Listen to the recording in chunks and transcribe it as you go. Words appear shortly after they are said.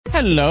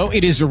Hello,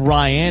 it is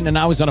Ryan, and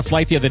I was on a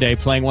flight the other day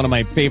playing one of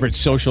my favorite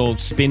social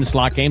spin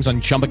slot games on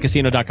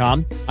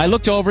ChumbaCasino.com. I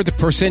looked over at the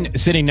person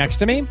sitting next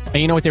to me, and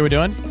you know what they were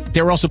doing?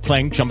 They were also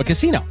playing Chumba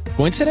Casino.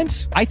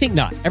 Coincidence? I think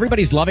not.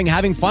 Everybody's loving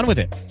having fun with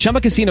it.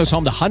 Chumba Casino is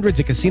home to hundreds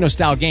of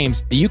casino-style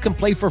games that you can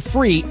play for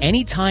free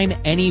anytime,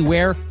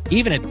 anywhere,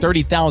 even at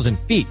 30,000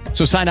 feet.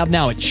 So sign up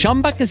now at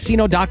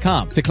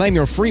ChumbaCasino.com to claim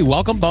your free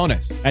welcome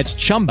bonus. That's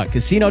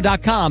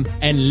ChumbaCasino.com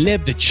and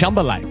live the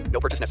Chumba life.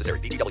 No purchase necessary.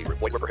 VGW.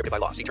 Void where prohibited by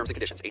law. See terms and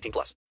conditions. 18+.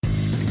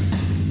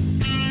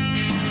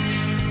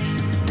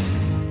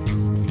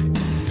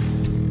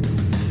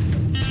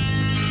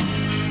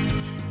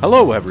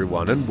 Hello,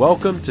 everyone, and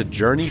welcome to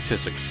Journey to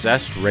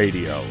Success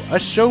Radio, a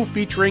show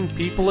featuring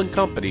people and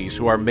companies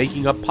who are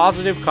making a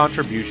positive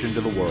contribution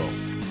to the world.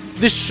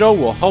 This show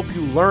will help you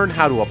learn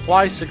how to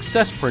apply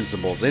success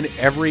principles in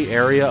every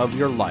area of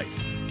your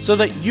life so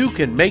that you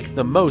can make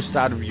the most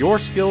out of your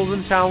skills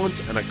and talents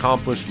and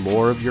accomplish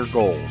more of your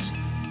goals.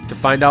 To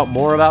find out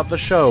more about the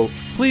show,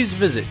 please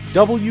visit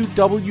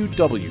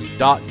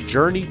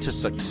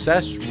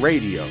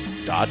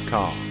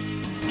www.journeytosuccessradio.com.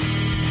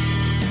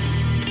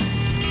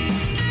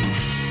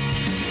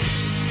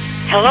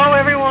 Hello,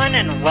 everyone,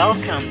 and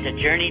welcome to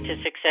Journey to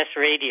Success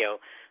Radio.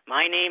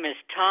 My name is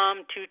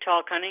Tom Too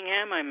Tall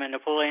Cunningham. I'm a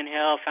Napoleon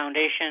Hill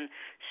Foundation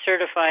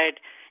certified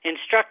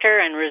instructor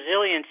and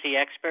resiliency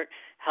expert,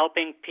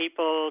 helping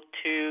people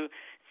to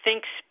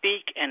think,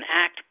 speak, and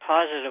act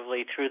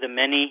positively through the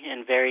many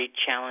and varied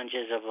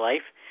challenges of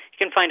life. You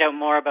can find out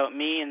more about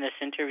me in this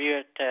interview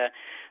at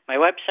my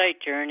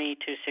website,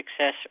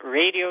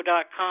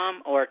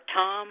 journeytosuccessradio.com, or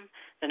Tom,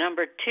 the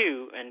number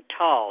 2, and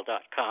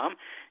tall.com.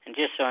 And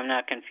just so I'm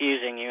not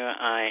confusing you,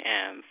 I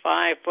am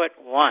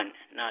 5'1",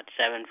 not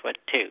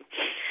 7'2".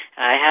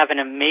 I have an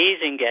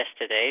amazing guest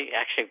today.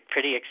 Actually,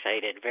 pretty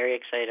excited, very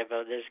excited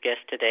about this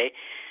guest today.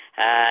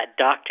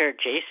 Dr.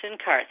 Jason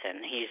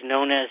Carthen. He's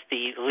known as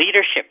the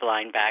leadership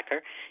linebacker.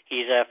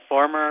 He's a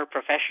former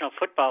professional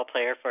football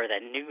player for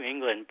the New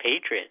England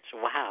Patriots.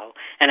 Wow.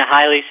 And a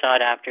highly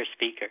sought-after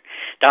speaker.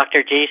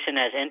 Dr. Jason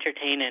has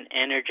entertained and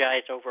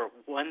energized over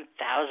 1,000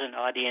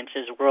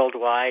 audiences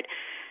worldwide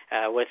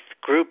with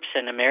groups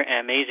and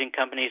amazing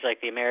companies like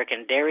the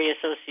American Dairy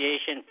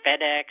Association,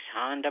 FedEx,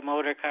 Honda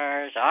Motor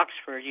Cars,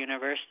 Oxford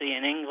University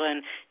in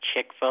England,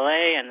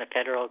 Chick-fil-A, and the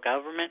federal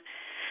government.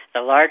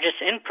 The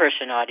largest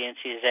in-person audience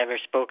he's ever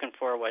spoken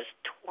for was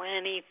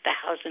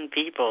 20,000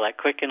 people at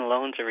Quicken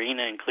Loans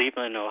Arena in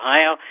Cleveland,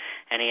 Ohio,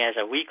 and he has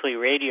a weekly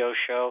radio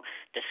show,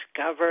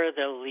 Discover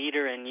the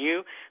Leader in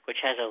You,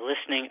 which has a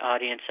listening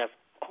audience of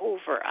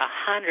over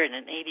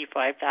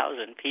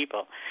 185,000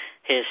 people.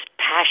 His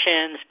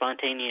passion,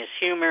 spontaneous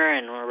humor,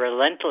 and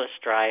relentless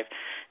drive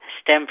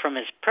stem from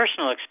his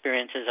personal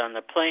experiences on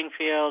the playing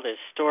field, his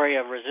story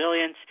of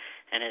resilience,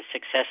 and his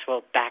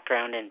successful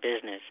background in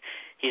business.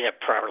 He's a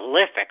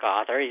prolific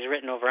author. He's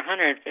written over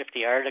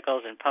 150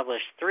 articles and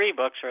published 3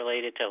 books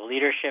related to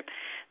leadership,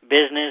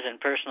 business, and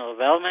personal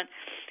development.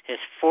 His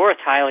 4th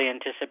highly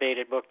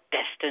anticipated book,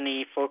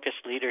 Destiny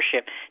Focused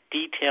Leadership,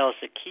 details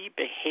the key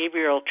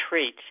behavioral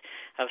traits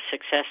of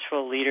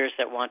successful leaders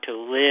that want to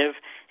live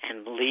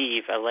and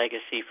leave a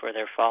legacy for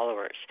their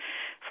followers.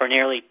 For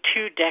nearly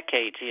 2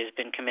 decades, he has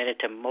been committed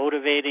to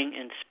motivating,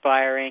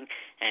 inspiring,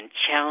 and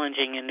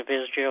challenging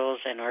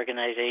individuals and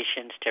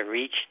organizations to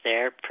reach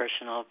their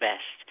personal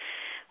best.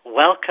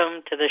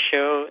 Welcome to the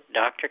show,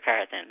 Dr.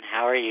 Carthen.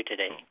 How are you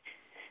today?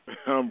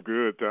 I'm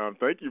good, Tom.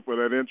 Thank you for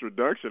that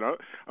introduction. I'm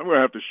going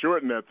to have to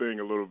shorten that thing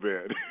a little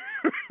bit.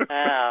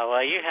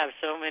 Well, you have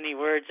so many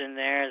words in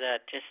there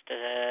that just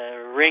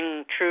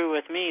ring true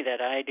with me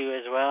that I do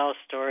as well.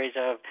 Stories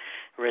of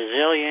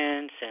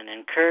resilience and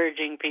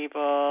encouraging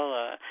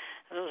people.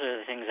 Those are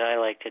the things I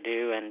like to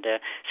do. And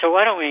so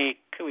why don't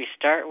could we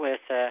start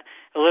with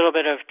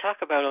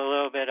talk about a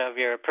little bit of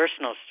your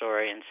personal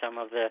story and some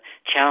of the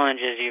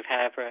challenges you've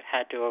had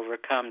to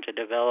overcome to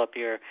develop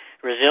your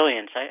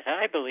resilience.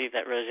 I believe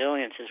that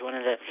resilience is one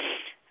of the,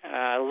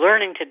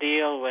 learning to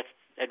deal with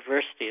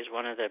adversity is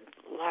one of the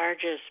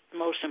largest,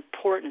 most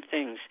important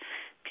things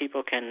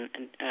people can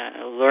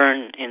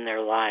learn in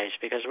their lives,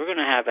 because we're going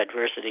to have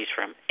adversities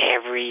from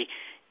every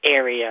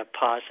area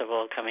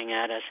possible coming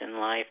at us in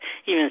life,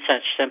 even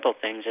such simple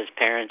things as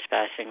parents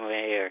passing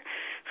away or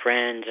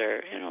friends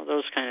or,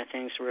 those kind of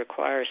things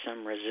require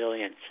some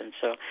resilience. And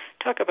so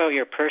talk about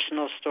your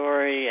personal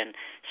story and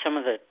some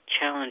of the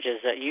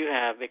challenges that you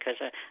have, because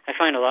I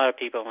find a lot of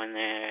people when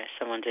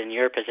someone's in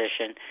your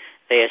position,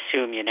 they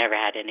assume you never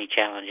had any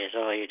challenges.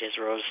 Oh, you just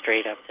rose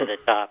straight up to the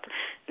top.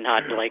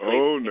 Not likely.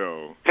 Oh,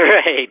 no.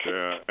 Right.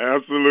 Yeah,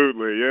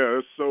 absolutely. Yeah,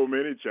 there's so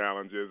many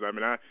challenges. I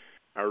mean, I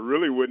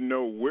really wouldn't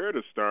know where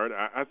to start.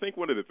 I think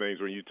one of the things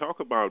when you talk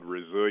about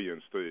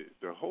resilience,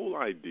 the whole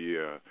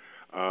idea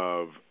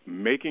of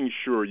making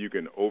sure you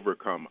can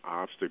overcome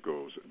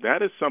obstacles,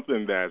 that is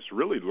something that's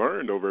really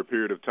learned over a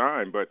period of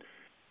time. But,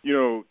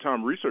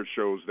 Tom, research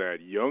shows that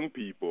young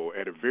people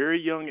at a very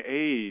young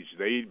age,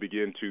 they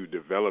begin to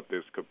develop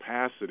this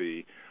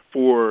capacity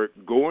for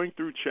going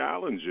through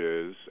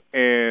challenges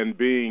and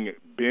being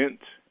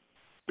bent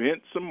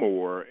bent some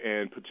more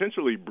and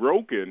potentially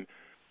broken.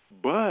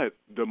 But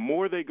the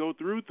more they go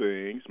through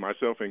things,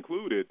 myself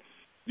included,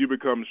 you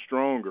become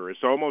stronger.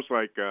 It's almost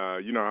like,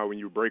 you know how when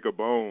you break a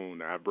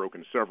bone, I've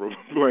broken several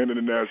playing in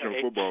the National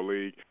Football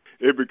League,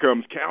 it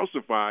becomes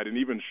calcified and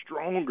even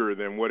stronger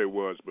than what it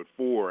was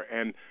before.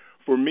 And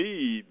for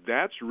me,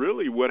 that's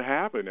really what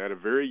happened at a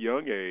very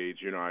young age.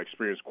 You know, I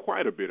experienced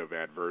quite a bit of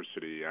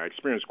adversity. I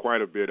experienced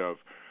quite a bit of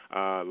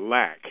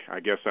lack, I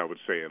guess I would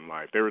say, in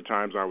life. There were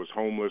times I was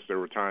homeless. There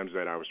were times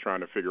that I was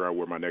trying to figure out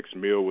where my next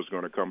meal was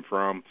going to come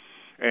from.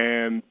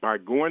 And by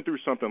going through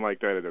something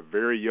like that at a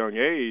very young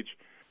age,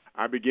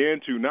 I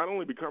began to not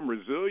only become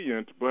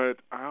resilient, but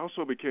I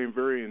also became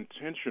very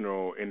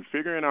intentional in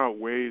figuring out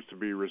ways to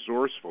be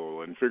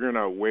resourceful and figuring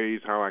out ways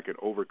how I could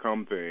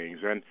overcome things.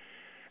 And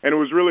it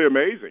was really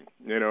amazing,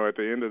 you know, at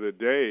the end of the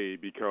day,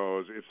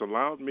 because it's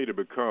allowed me to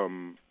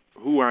become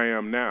who I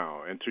am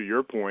now. And to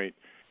your point,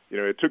 you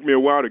know, it took me a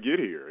while to get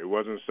here. It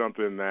wasn't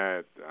something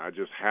that I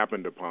just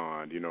happened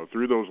upon. You know,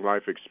 through those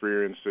life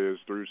experiences,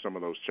 through some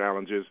of those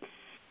challenges,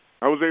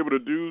 I was able to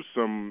do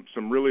some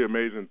really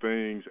amazing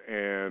things.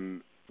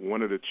 And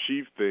one of the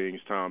chief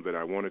things, Tom, that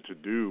I wanted to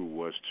do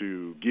was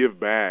to give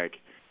back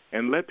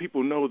and let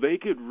people know they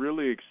could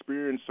really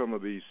experience some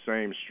of these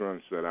same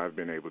strengths that I've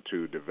been able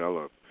to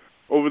develop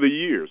over the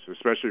years,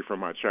 especially from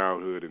my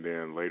childhood and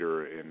then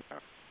later in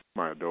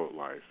my adult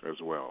life as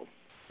well.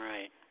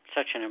 Right.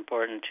 Such an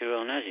important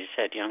tool. And as you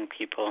said, young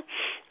people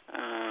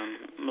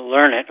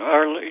learn it,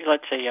 or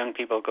let's say young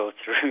people go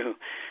through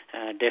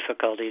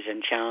difficulties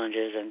and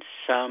challenges, and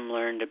some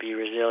learn to be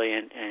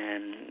resilient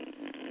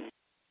and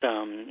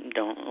some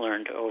don't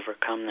learn to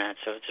overcome that.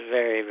 So it's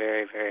very,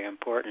 very, very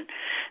important.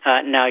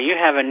 Now, you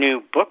have a new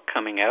book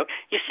coming out.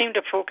 You seem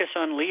to focus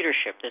on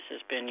leadership. This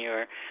has been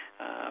your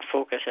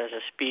focus as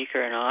a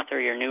speaker and author.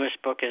 Your newest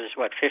book is,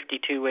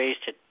 52 Ways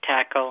to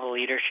Tackle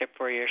Leadership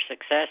for Your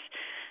Success.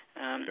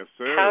 Yes,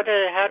 sir. How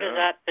does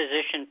that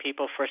position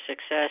people for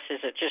success?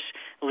 Is it just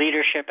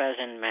leadership as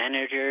in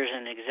managers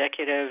and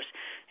executives?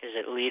 Is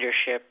it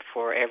leadership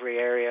for every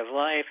area of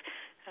life?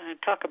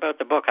 Talk about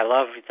the book. I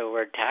love the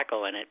word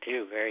tackle in it,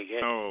 too. Very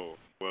good. Oh,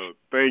 well,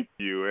 thank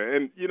you.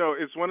 And, you know,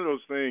 it's one of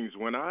those things,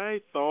 when I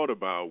thought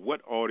about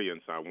what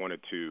audience I wanted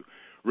to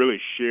really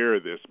share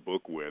this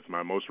book with,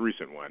 my most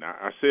recent one,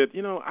 I said,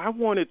 you know, I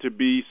want it to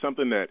be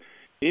something that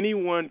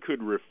anyone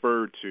could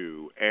refer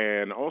to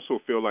and also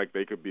feel like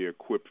they could be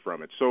equipped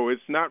from it. So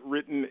it's not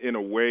written in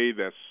a way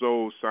that's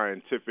so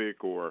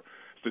scientific or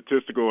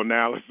statistical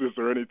analysis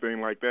or anything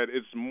like that.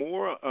 It's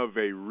more of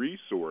a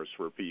resource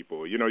for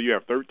people. You know, you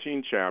have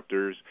 13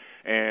 chapters,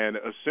 and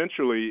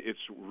essentially it's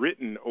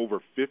written over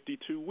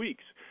 52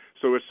 weeks.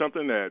 So it's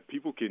something that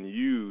people can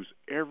use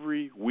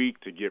every week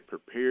to get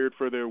prepared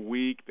for their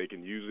week. They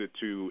can use it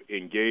to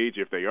engage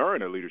if they are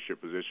in a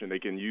leadership position. They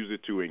can use it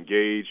to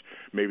engage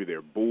maybe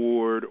their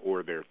board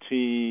or their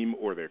team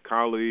or their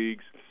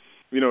colleagues.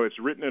 You know, it's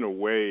written in a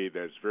way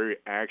that's very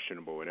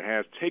actionable, and it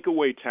has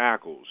takeaway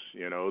tackles,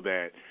 you know,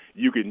 that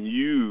you can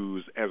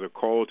use as a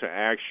call to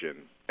action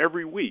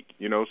every week.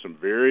 You know, some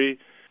very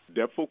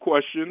depthful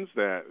questions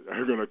that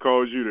are going to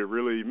cause you to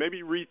really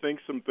maybe rethink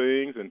some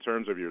things in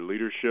terms of your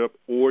leadership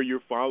or your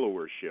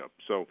followership.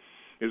 So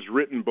it's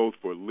written both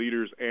for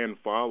leaders and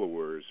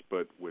followers,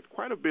 but with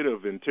quite a bit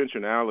of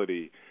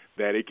intentionality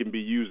that it can be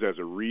used as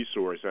a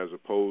resource as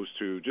opposed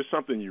to just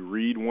something you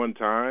read one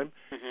time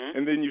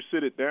and then you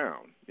sit it down,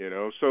 you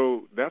know.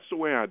 So that's the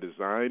way I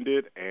designed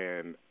it,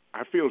 and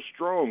I feel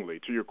strongly,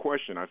 to your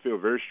question, I feel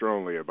very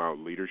strongly about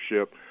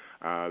leadership.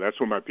 That's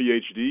what my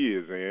PhD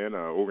is in,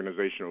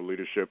 organizational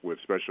leadership with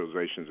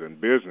specializations in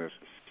business.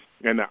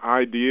 And the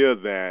idea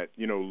that,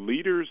 you know,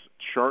 leaders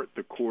chart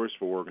the course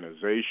for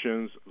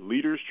organizations,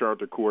 leaders chart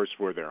the course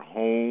for their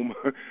home,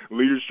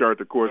 leaders chart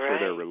the course for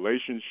their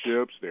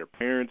relationships, their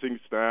parenting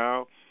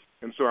style.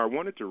 And so I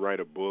wanted to write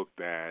a book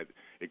that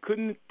it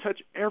couldn't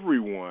touch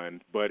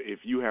everyone, but if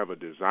you have a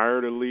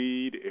desire to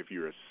lead, if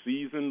you're a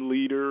seasoned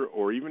leader,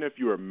 or even if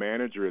you're a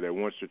manager that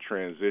wants to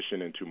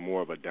transition into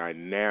more of a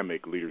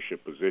dynamic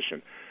leadership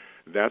position,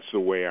 that's the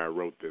way I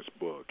wrote this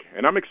book.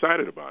 And I'm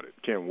excited about it.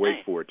 Can't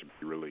wait for it to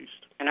be released.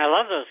 And I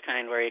love those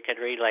kind where you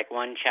could read like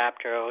one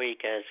chapter a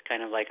week as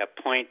kind of like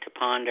a point to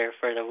ponder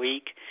for the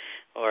week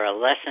or a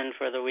lesson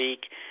for the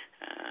week.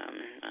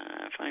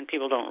 I find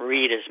people don't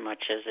read as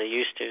much as they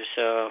used to,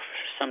 so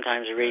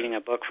sometimes reading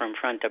a book from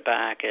front to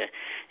back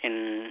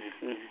in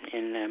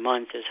a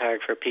month is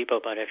hard for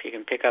people. But if you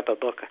can pick up a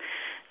book,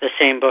 the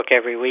same book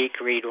every week,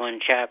 read one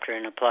chapter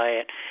and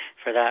apply it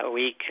for that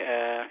week,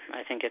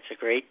 I think it's a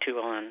great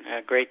tool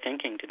and great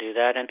thinking to do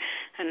that. And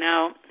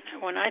now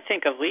when I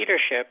think of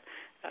leadership,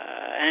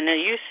 and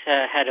you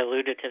had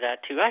alluded to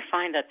that too, I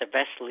find that the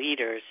best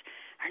leaders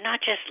are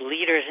not just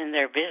leaders in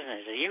their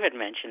business. You had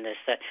mentioned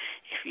this, that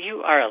if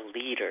you are a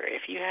leader,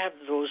 if you have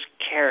those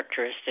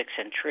characteristics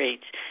and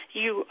traits,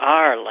 you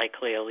are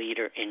likely a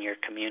leader in your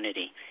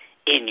community,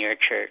 in your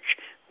church,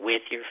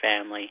 with your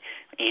family,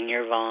 in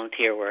your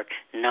volunteer work,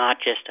 not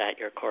just at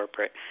your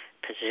corporate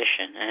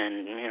position.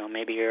 And, you know,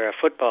 maybe you're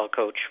a football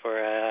coach for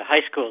a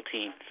high school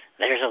team.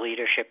 there's a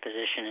leadership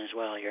position as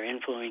well. You're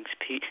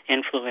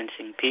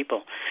influencing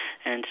people.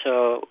 And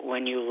so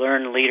when you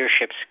learn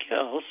leadership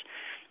skills,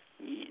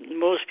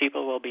 most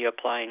people will be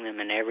applying them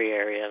in every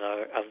area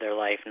of their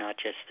life, not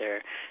just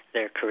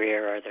their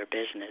career or their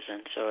business.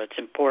 And so it's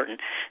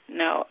important.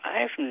 Now,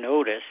 I've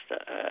noticed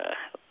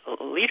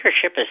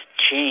leadership has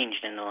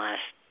changed in the last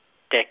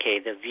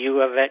decade, the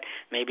view of it.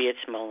 Maybe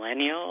it's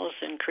millennials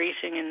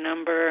increasing in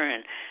number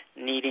and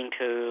needing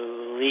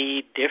to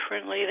lead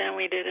differently than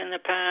we did in the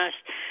past.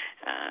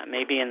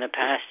 Maybe in the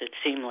past it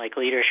seemed like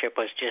leadership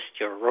was just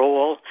your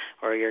role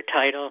or your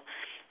title.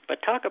 But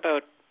talk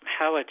about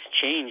how it's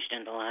changed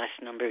in the last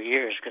number of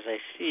years, because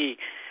I see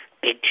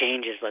big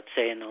changes, let's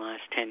say, in the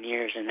last 10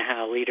 years in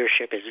how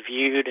leadership is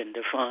viewed and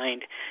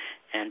defined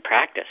and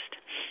practiced.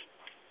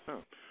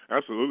 Oh,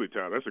 absolutely,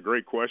 Todd. That's a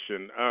great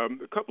question.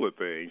 A couple of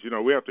things.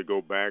 We have to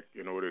go back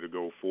in order to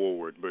go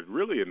forward, but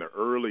really in the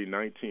early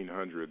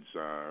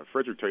 1900s,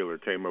 Frederick Taylor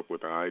came up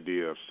with the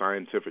idea of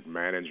scientific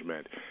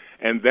management,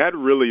 and that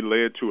really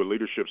led to a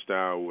leadership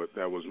style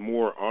that was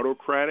more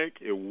autocratic.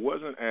 It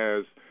wasn't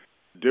as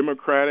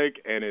democratic,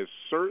 and it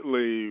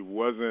certainly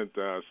wasn't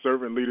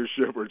servant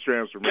leadership or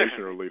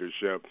transformational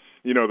leadership.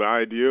 The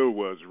idea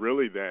was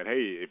really that,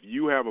 hey, if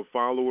you have a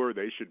follower,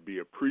 they should be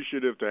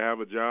appreciative to have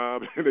a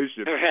job, they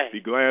should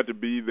be glad to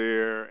be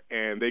there,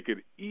 and they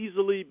could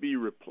easily be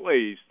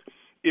replaced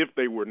if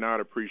they were not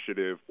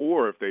appreciative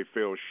or if they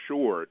fell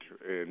short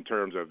in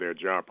terms of their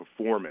job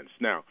performance.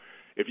 Now,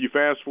 if you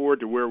fast forward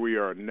to where we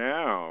are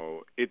now,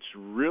 it's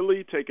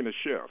really taken a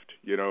shift.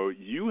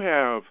 You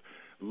have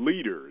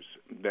leaders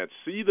that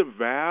see the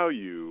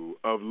value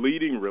of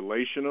leading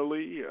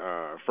relationally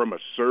from a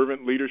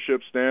servant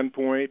leadership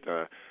standpoint.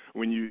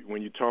 When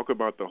you talk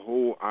about the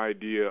whole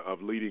idea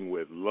of leading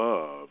with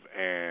love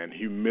and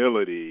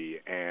humility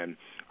and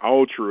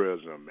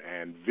altruism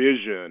and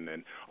vision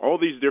and all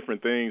these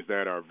different things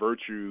that are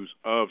virtues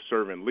of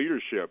servant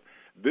leadership,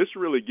 this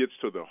really gets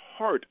to the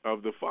heart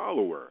of the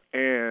follower.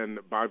 And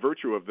by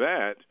virtue of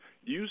that,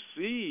 you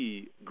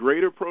see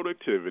greater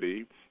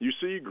productivity, you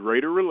see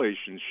greater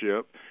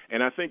relationship,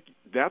 and I think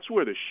that's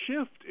where the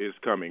shift is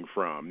coming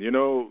from.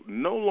 No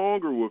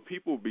longer will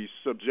people be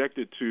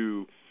subjected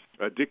to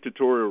a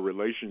dictatorial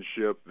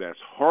relationship that's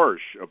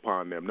harsh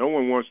upon them. No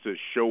one wants to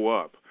show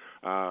up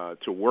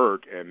to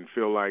work and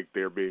feel like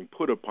they're being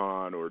put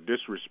upon or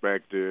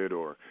disrespected,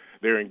 or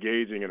they're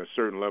engaging in a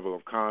certain level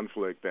of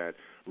conflict that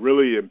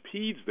really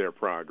impedes their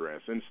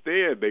progress.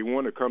 Instead, they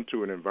want to come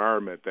to an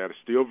environment that is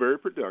still very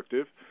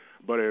productive,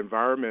 but an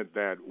environment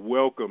that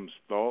welcomes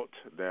thought,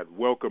 that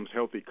welcomes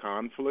healthy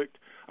conflict,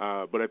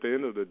 but at the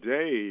end of the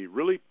day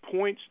really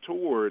points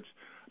towards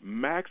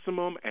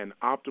maximum and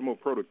optimal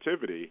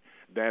productivity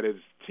that is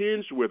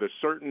tinged with a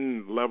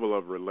certain level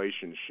of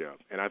relationship.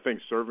 And I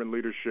think servant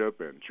leadership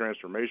and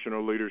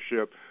transformational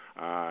leadership,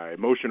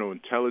 emotional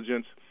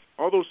intelligence,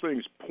 all those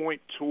things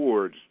point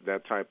towards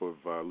that type of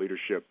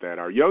leadership that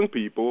our young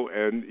people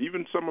and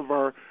even some of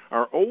our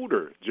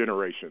older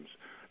generations,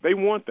 they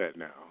want that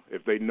now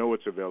if they know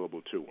it's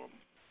available to them.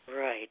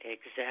 Right,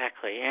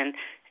 exactly. And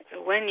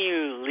when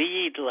you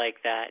lead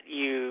like that,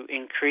 you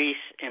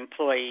increase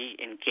employee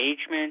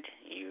engagement,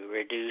 you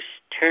reduce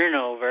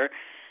turnover,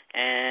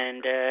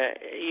 and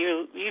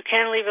you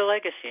can leave a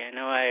legacy. I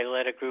know I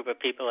led a group of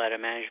people at a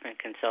management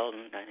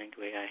consultant. I think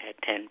I had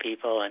 10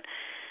 people, and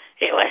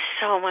it was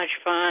so much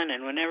fun.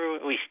 And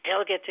whenever we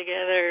still get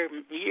together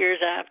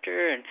years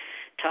after and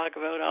talk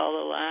about all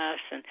the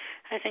laughs. And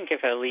I think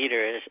if a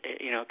leader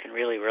can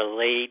really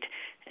relate,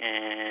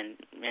 and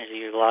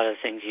a lot of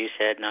things you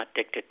said, not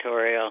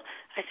dictatorial,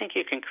 I think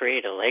you can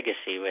create a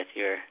legacy with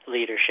your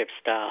leadership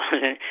style.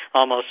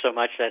 Almost so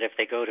much that if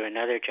they go to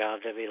another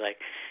job, they'll be like,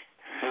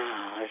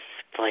 oh, this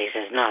place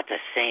is not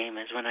the same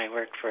as when I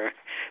worked for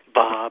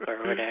Bob or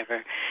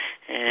whatever.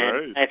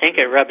 And right. I think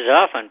it rubs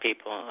off on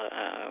people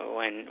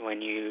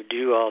when you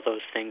do all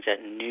those things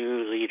that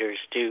new leaders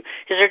do.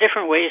 Is there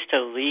different ways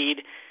to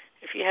lead?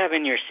 If you have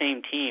in your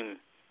same team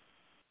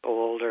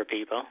older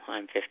people,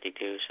 I'm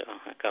 52, so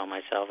I call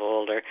myself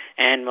older,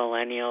 and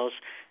millennials,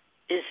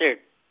 is there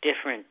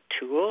different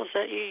tools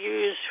that you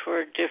use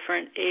for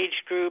different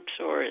age groups,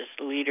 or is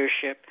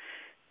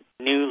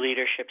new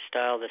leadership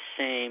style the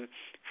same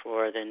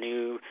for the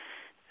new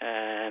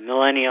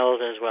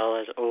millennials as well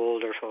as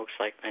older folks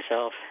like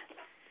myself?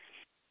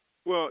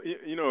 Well,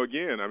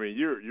 again, I mean,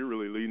 you're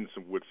really leading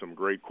with some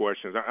great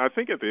questions. I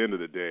think at the end of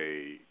the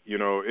day,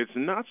 it's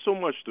not so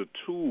much the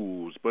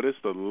tools, but it's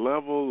the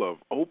level of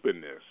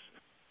openness.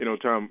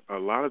 Tom, a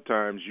lot of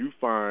times you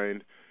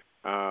find,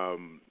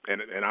 and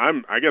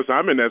I guess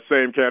I'm in that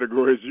same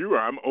category as you are.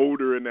 I'm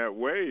older in that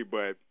way,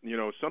 but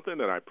something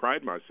that I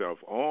pride myself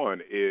on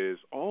is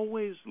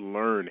always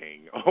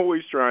learning,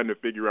 always trying to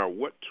figure out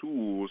what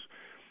tools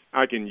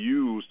I can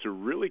use to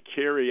really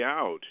carry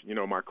out,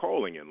 my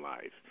calling in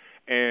life.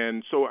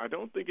 And so I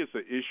don't think it's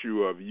an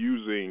issue of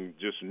using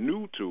just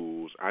new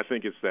tools. I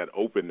think it's that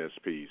openness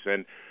piece.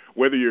 And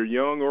whether you're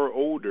young or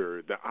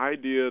older, the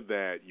idea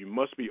that you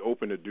must be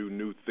open to do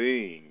new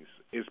things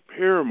is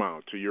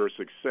paramount to your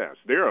success.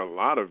 There are a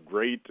lot of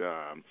great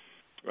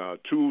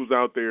tools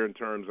out there in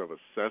terms of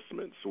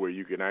assessments where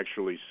you can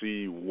actually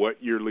see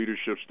what your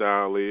leadership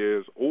style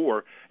is,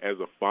 or as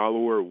a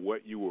follower,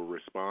 what you will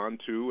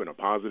respond to in a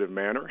positive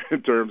manner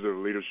in terms of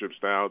leadership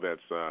style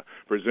that's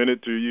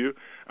presented to you.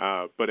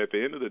 But at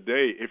the end of the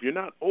day, if you're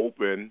not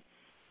open,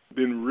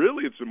 then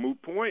really it's a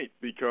moot point,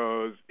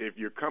 because if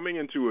you're coming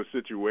into a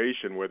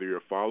situation, whether you're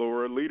a follower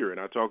or a leader, and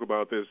I talk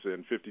about this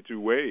in 52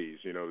 ways,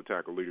 to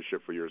tackle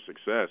leadership for your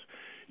success,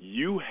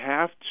 you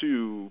have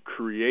to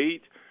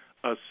create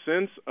a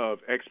sense of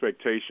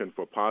expectation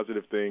for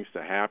positive things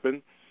to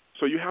happen.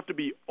 So you have to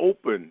be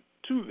open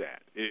to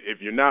that.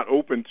 If you're not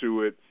open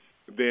to it,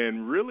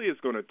 then really it's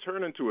going to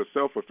turn into a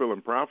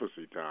self-fulfilling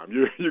prophecy time.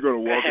 You're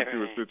going to walk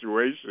into a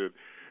situation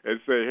and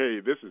say, hey,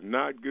 this is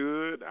not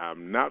good.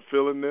 I'm not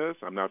feeling this.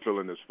 I'm not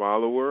feeling this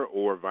follower,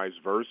 or vice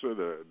versa.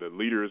 The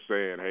leader is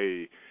saying,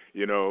 hey,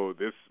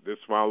 this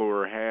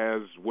follower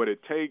has what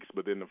it takes,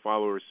 but then the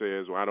follower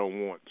says, well, I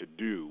don't want to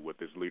do what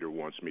this leader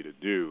wants me to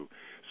do.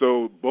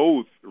 So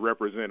both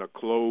represent a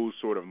closed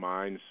sort of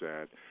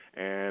mindset.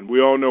 And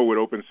we all know with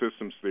open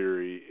systems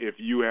theory, if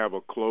you have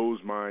a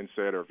closed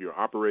mindset, or if you're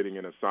operating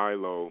in a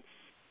silo,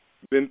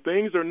 then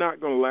things are not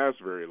going to last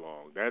very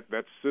long.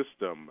 That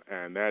system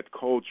and that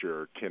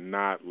culture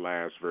cannot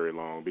last very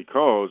long,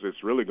 because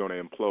it's really going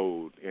to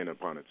implode in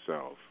upon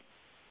itself.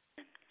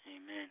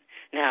 Amen.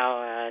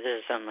 Now, this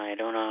is something I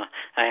don't know,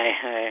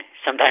 I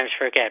sometimes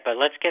forget, but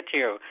let's get to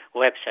your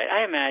website.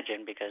 I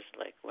imagine, because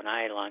like when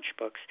I launch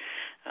books,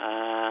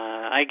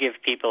 I give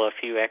people a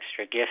few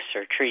extra gifts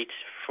or treats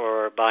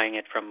for buying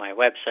it from my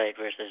website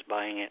versus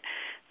buying it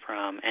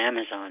from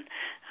Amazon.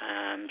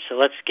 So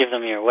let's give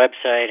them your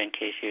website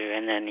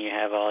and then you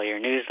have all your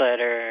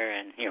newsletter,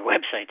 and your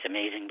website's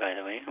amazing, by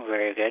the way,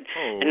 very good.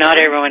 And not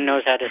everyone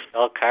knows how to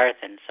spell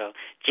Carthen, so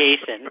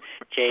Jason,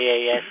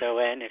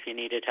 Jason, if you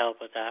needed help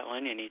with that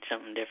one, you need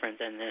something different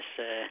than this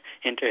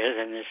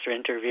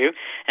interview.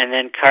 And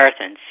then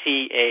Carthen,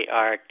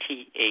 Carthen,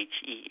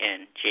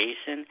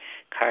 Jason,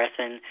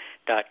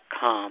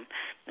 Carthen.com,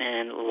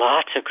 and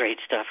lots of great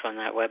stuff on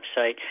that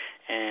website.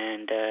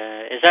 And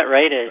is that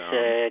right?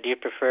 Do you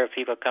prefer if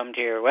people come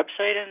to your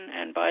website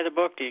and buy the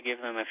book? Do you give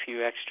them a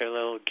few extra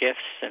little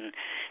gifts and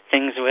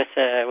things with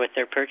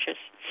their purchase?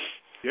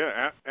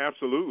 Yeah,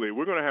 absolutely.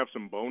 We're going to have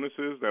some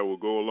bonuses that will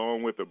go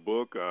along with the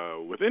book.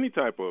 With any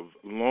type of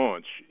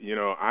launch,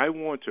 I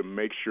want to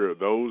make sure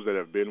those that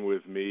have been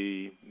with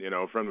me,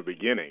 from the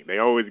beginning, they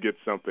always get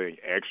something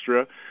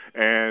extra.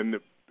 And,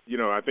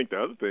 I think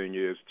the other thing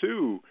is,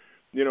 too,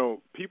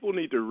 people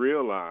need to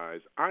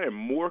realize I am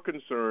more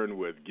concerned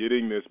with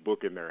getting this book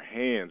in their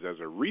hands as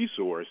a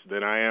resource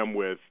than I am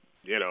with,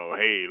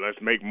 hey, let's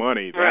make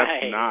money.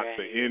 That's not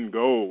the end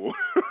goal.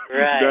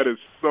 That is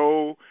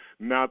so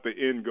not the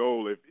end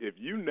goal. If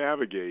you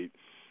navigate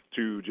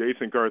to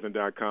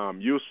jasoncarthen.com,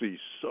 you'll see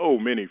so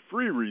many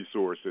free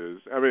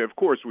resources. I mean, of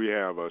course, we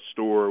have a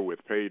store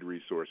with paid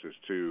resources,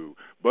 too,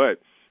 but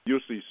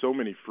you'll see so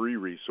many free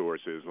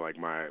resources, like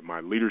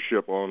my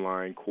leadership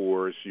online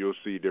course. You'll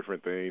see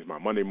different things, my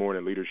Monday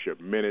Morning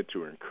Leadership Minute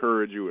to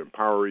encourage you,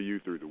 empower you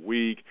through the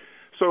week.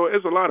 So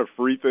it's a lot of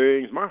free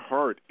things. My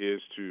heart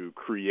is to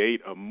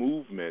create a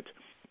movement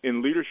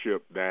in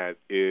leadership that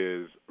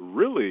is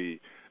really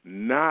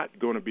not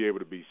going to be able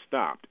to be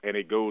stopped. And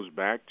it goes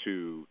back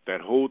to that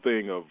whole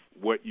thing of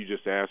what you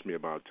just asked me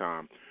about,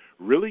 Tom,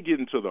 really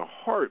getting to the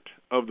heart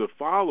of the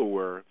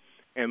follower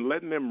and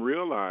letting them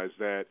realize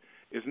that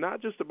it's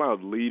not just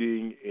about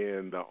leading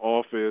in the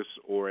office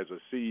or as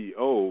a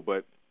CEO,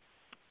 but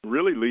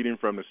really leading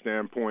from the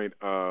standpoint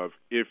of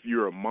if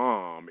you're a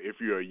mom, if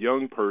you're a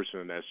young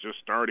person that's just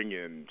starting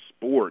in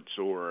sports,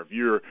 or if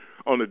you're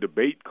on a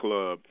debate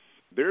club,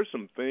 there's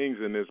some things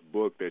in this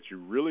book that you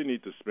really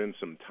need to spend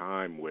some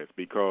time with,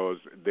 because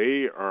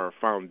they are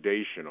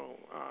foundational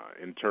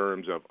in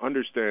terms of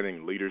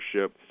understanding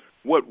leadership,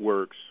 what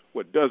works,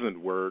 what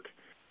doesn't work.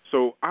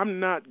 So I'm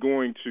not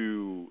going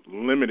to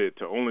limit it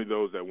to only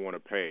those that want to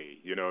pay.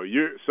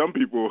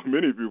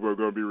 Many people are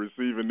going to be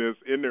receiving this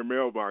in their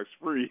mailbox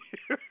free,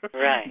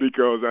 right?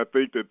 Because I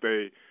think that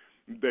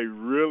they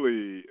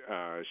really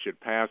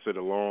should pass it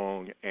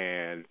along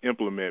and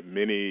implement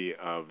many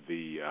of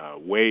the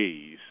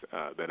ways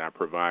that I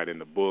provide in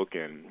the book.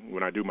 And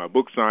when I do my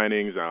book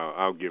signings,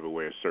 I'll give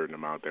away a certain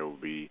amount that will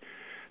be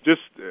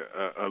just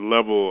a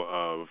level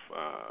of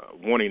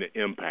wanting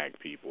to impact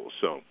people.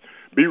 So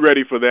be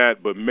ready for that,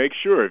 but make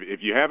sure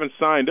if you haven't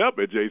signed up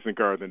at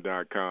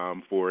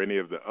jasoncarthen.com for any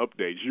of the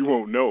updates, you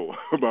won't know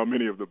about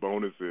many of the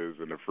bonuses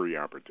and the free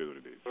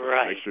opportunities. So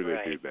right. Make sure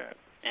they do that.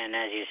 And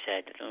as you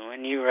said,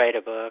 when you write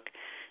a book,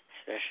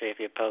 especially if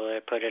you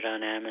put it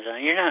on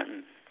Amazon, you're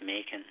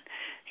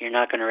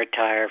not going to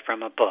retire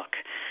from a book.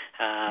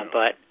 No.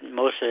 But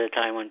most of the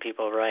time when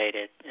people write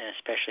it,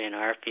 especially in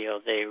our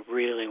field, they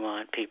really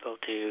want people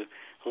to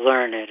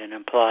learn it and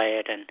apply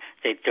it, and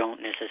they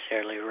don't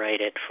necessarily write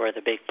it for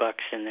the big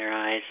bucks in their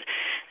eyes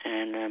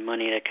and the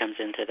money that comes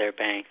into their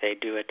bank. They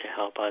do it to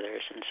help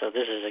others. And so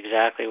this is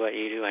exactly what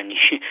you do, and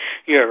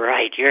you're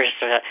right. Your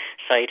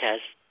site has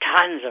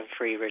tons of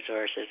free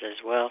resources as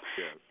well.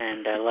 Yes.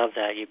 And I love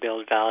that you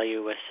build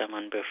value with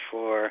someone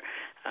before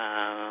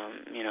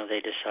they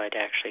decide to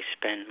actually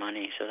spend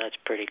money. So that's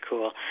pretty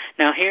cool.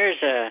 Now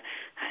I've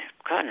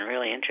gotten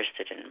really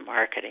interested in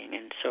marketing,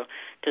 and so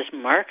does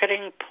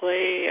marketing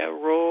play a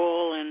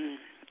role in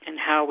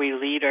how we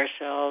lead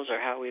ourselves or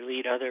how we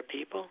lead other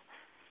people?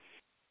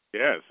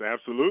 Yes,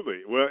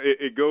 absolutely. Well,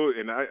 it goes,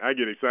 and I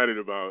get excited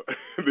about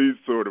these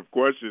sort of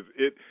questions.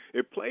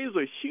 It plays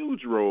a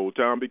huge role,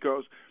 Tom,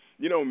 because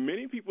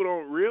many people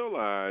don't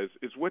realize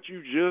it's what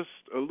you just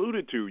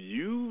alluded to.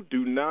 You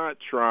do not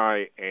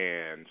try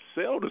and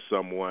sell to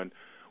someone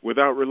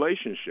without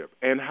relationship.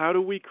 And how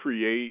do we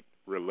create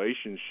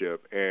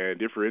relationship and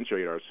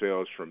differentiate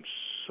ourselves from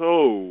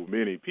so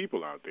many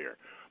people out there?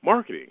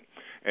 Marketing.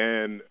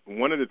 And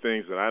one of the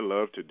things that I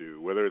love to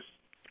do, whether it's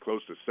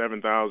close to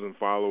 7,000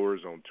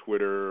 followers on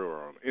Twitter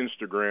or on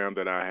Instagram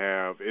that I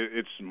have,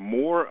 it's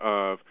more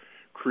of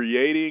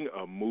creating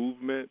a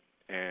movement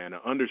and an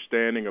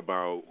understanding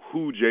about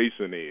who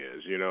Jason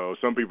is.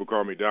 Some people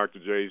call me Dr.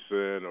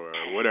 Jason or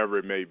whatever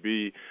it may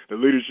be, the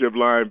leadership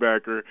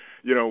linebacker.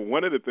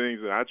 One of the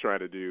things that I try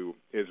to do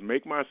is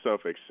make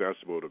myself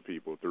accessible to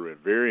people through a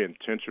very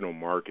intentional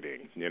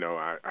marketing.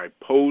 I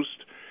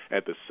post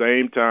at the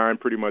same time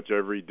pretty much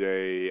every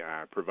day.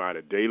 I provide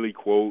a daily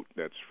quote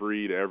that's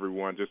free to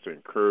everyone just to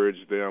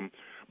encourage them,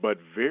 but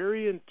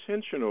very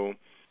intentional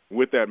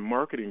with that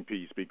marketing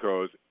piece,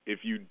 because if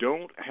you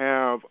don't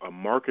have a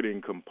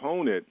marketing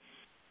component,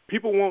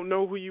 people won't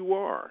know who you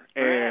are.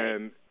 Right.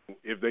 And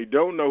if they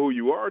don't know who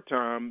you are,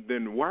 Tom,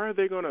 then why are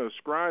they going to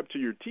ascribe to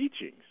your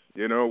teachings?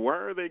 Why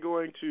are they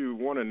going to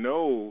want to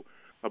know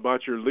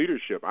about your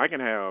leadership? I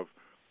can have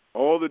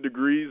all the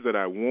degrees that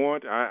I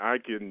want. I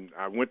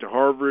went to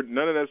Harvard.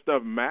 None of that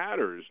stuff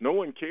matters. No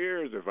one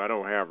cares if I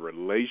don't have a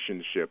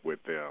relationship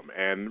with them.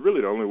 And really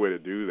the only way to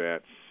do that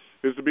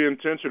is to be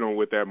intentional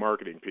with that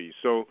marketing piece.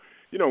 So,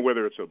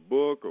 whether it's a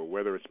book or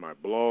whether it's my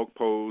blog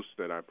posts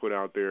that I put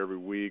out there every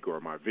week, or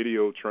my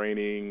video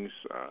trainings,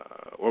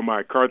 or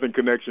my Carthen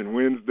Connection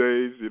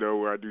Wednesdays,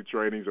 where I do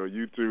trainings on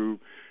YouTube,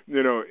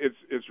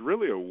 it's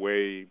really a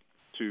way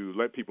to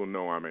let people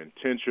know I'm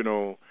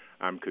intentional,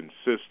 I'm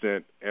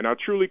consistent, and I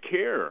truly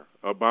care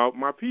about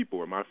my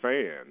people and my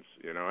fans,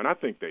 and I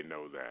think they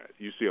know that.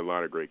 You see a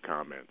lot of great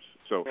comments.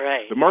 So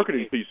right. The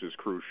marketing piece is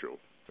crucial.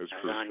 I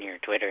was on your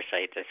Twitter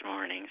site this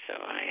morning, so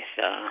I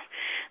saw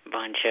a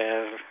bunch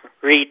of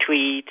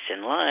retweets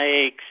and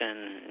likes,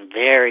 and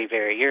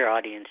your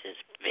audience is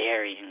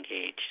very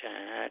engaged.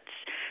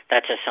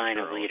 That's a sign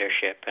of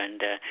leadership,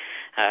 and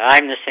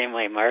I'm the same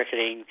way.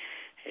 Marketing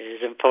is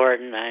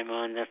important. I'm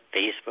on the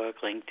Facebook,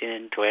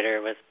 LinkedIn,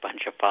 Twitter with a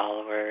bunch of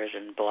followers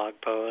and blog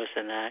posts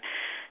and that.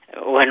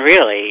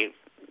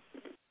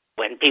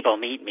 When people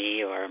meet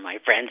me or my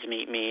friends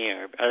meet me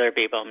or other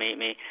people meet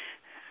me,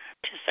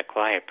 just a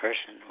quiet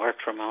person, work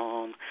from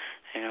home.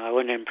 I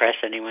wouldn't impress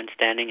anyone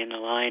standing in the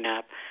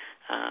lineup.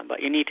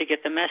 But you need to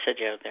get the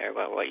message out there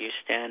about what you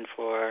stand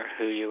for,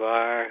 who you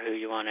are, who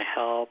you want to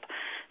help,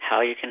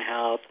 how you can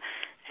help.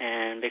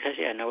 And because,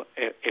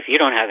 if you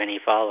don't have any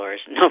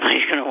followers,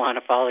 nobody's going to want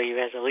to follow you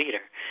as a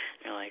leader.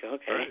 You're like,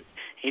 okay,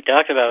 he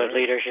talked about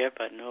leadership,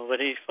 but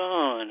nobody's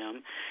following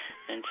him.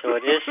 And so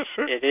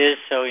it is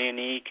so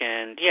unique,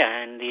 and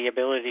the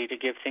ability to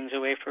give things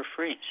away for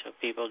free. So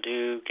people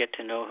do get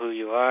to know who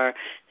you are,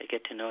 they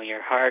get to know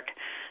your heart,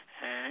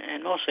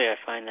 and mostly I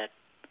find that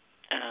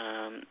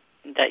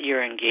that you're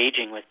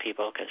engaging with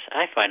people, because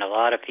I find a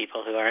lot of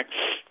people who aren't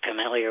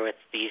familiar with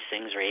these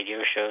things,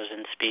 radio shows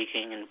and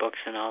speaking and books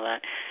and all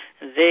that,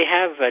 they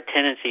have a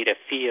tendency to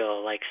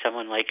feel like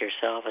someone like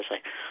yourself is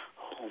like,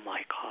 oh, my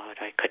God,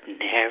 I could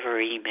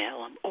never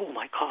email him. Oh,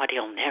 my God,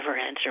 he'll never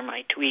answer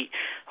my tweet.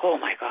 Oh,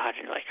 my God,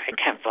 and I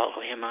can't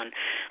follow him on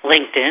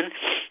LinkedIn.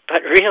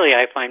 But really,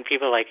 I find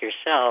people like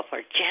yourself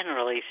are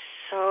generally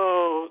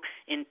so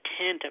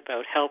intent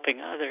about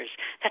helping others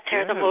that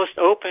they're the most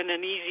open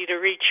and easy to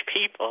reach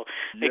people,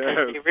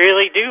 because they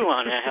really do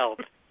want to help.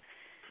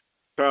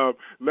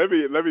 Let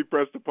me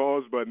press the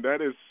pause button.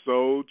 That is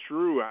so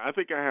true. I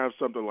think I have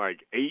something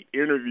like 8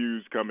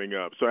 interviews coming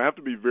up, so I have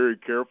to be very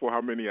careful how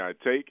many I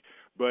take.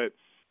 But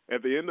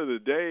at the end of the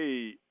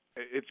day,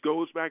 it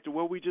goes back to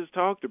what we just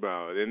talked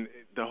about, and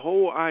the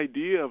whole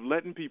idea of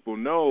letting people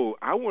know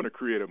I want to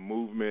create a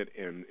movement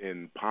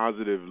in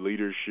positive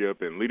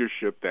leadership, and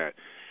leadership that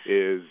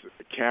is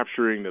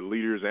capturing the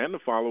leaders and the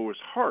followers'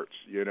 hearts,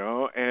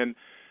 and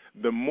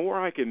the more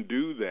I can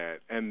do that,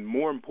 and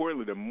more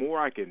importantly, the more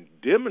I can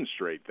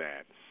demonstrate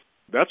that,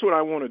 that's what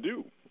I want to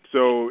do.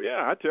 So,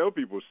 I tell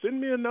people,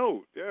 send me a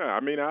note.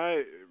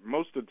 I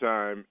most of the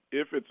time,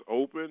 if it's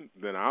open,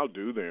 then I'll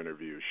do the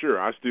interview.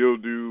 Sure, I still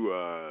do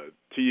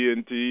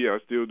TNT, I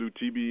still do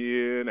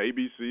TBN,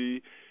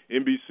 ABC,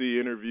 NBC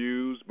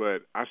interviews, but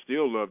I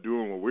still love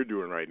doing what we're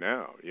doing right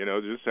now,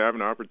 just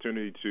having an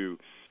opportunity to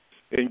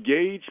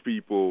engage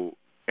people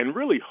and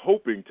really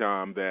hoping,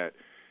 Tom, that,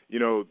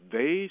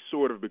 they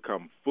sort of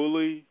become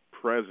fully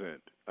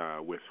present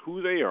with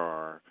who they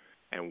are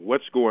and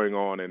what's going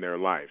on in their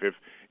life.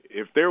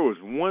 If there was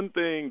one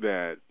thing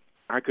that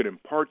I could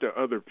impart to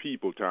other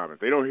people, Tom. If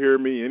they don't hear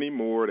me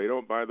anymore, they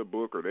don't buy the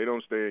book, or they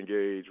don't stay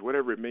engaged,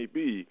 whatever it may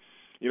be,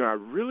 I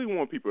really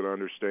want people to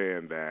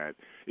understand that,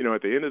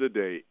 at the end of the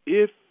day,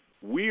 if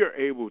we are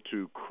able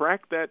to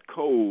crack that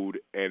code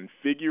and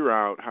figure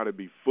out how to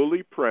be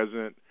fully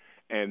present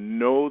and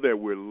know that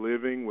we're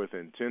living with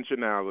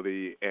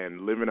intentionality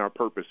and living our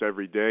purpose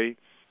every day,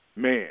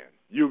 man,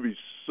 you'll be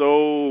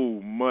so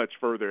much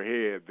further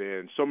ahead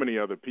than so many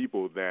other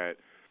people that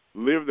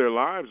live their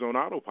lives on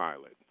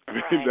autopilot. I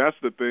mean, that's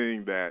the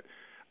thing that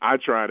I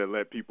try to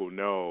let people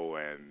know,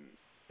 and,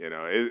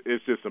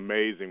 it's just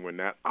amazing when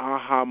that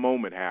aha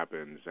moment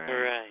happens and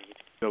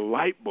the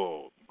light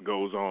bulb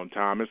goes on,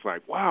 Tom. It's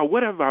like, wow,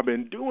 what have I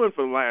been doing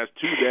for the last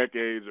 2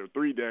 decades or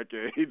 3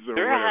 decades or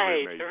whatever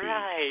it may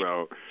be?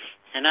 So,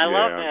 and I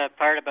love that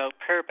part about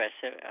purpose.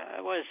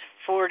 I was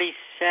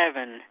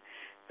 47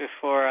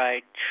 before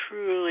I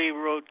truly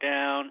wrote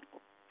down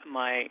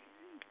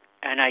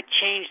and I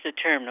changed the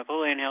term.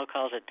 Napoleon Hill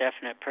calls it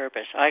definite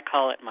purpose. I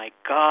call it my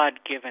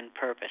God-given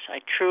purpose. I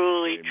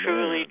truly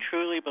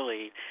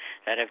believe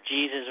that if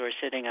Jesus were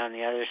sitting on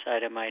the other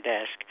side of my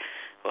desk,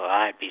 well,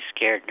 I'd be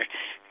scared.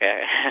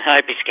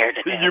 I'd be scared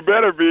to death. You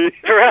better be.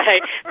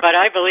 Right. But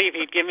I believe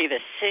he'd give me the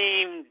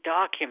same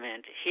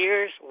document.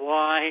 Here's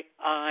why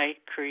I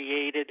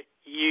created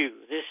you.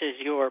 This is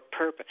your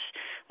purpose.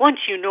 Once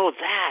you know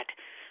that,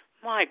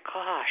 my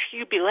gosh,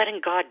 you'd be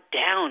letting God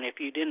down if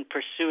you didn't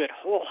pursue it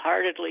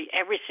wholeheartedly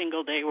every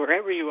single day,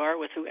 wherever you are,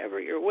 with whoever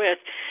you're with,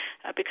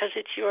 because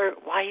it's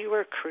why you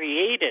were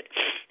created.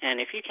 And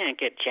if you can't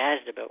get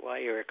jazzed about why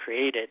you were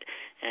created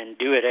and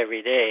do it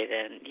every day,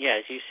 then,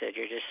 as you said,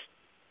 you're just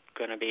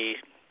going to be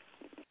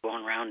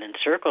going around in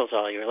circles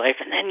all your life.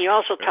 And then you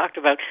also talked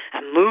about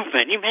a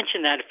movement. You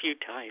mentioned that a few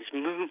times,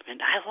 movement.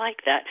 I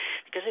like that,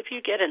 because if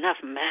you get enough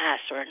mass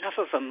or enough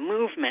of a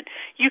movement,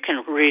 you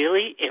can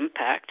really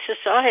impact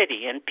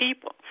society and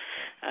people.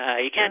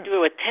 You can't do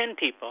it with 10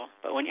 people,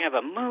 but when you have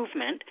a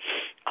movement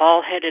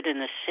all headed in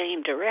the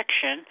same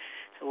direction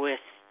with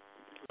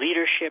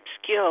leadership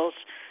skills,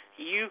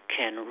 you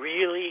can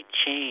really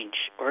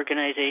change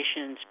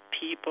organizations,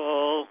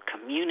 people,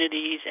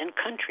 communities, and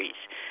countries.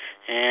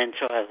 And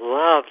so I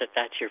love that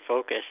that's your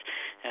focus,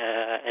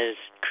 as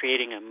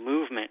creating a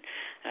movement,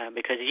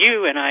 because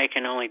you and I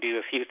can only do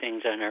a few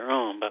things on our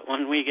own, but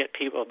when we get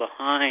people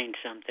behind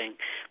something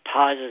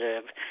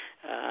positive,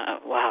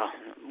 wow,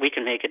 we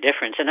can make a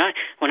difference. And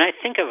when I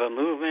think of a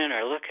movement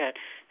or look at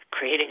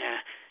creating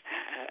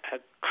a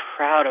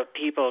crowd of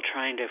people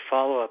trying to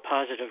follow a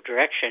positive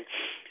direction,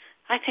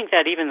 I think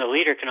that even the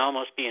leader can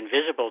almost be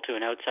invisible to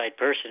an outside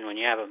person when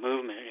you have a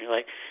movement. You're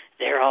like,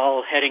 they're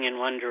all heading in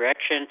one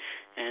direction,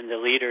 and the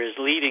leader is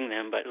leading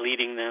them, but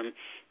leading them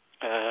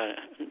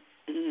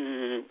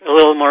a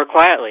little more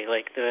quietly.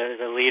 Like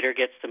the leader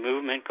gets the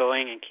movement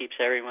going and keeps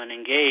everyone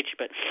engaged,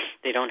 but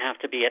they don't have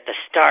to be at the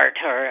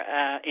start or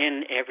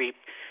in every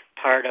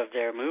part of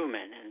their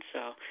movement. And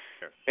so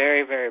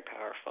very, very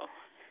powerful.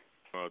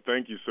 Well,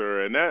 thank you,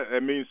 sir. And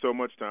that means so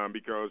much, Tom,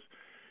 because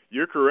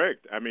you're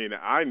correct. I mean,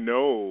 I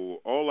know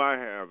all I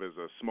have is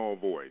a small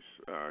voice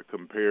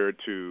compared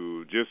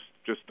to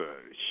just a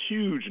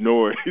huge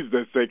noise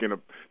that's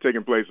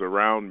taking place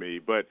around me.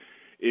 But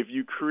if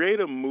you create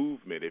a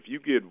movement, if you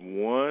get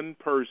one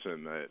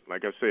person that,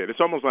 like I said,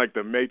 it's almost like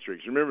the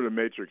Matrix. You remember the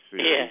Matrix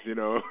series?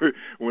 Yeah.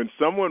 When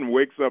someone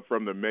wakes up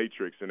from the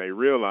Matrix and they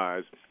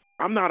realize,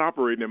 I'm not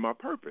operating in my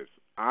purpose.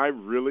 I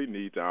really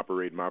need to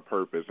operate in my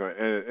purpose.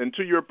 And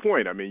to your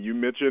point, I mean, you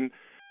mentioned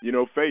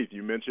faith.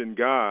 You mentioned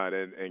God,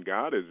 and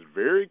God is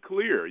very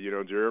clear.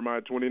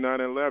 Jeremiah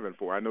 29:11.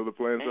 For I know the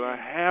plans that I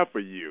have for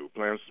you,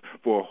 plans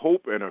for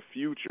hope and a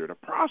future, to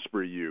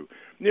prosper you.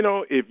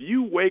 If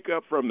you wake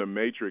up from the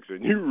Matrix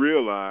and you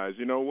realize,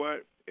 you know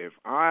what? If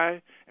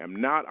I am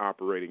not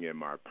operating in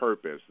my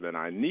purpose, then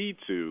I need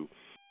to.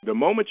 The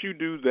moment you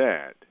do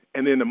that,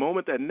 and then the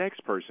moment that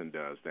next person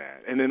does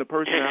that, and then the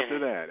person after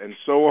that, and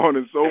so on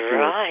and so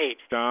forth,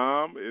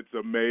 Tom, it's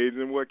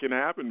amazing what can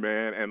happen,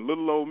 man. And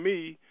little old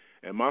me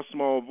and my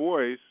small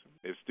voice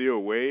is still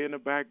way in the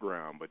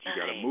background, but you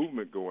got a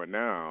movement going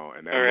now,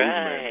 and that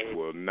movement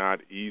will not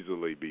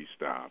easily be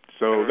stopped.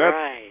 So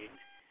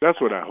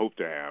that's what I hope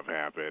to have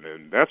happen,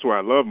 and that's why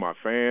I love my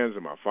fans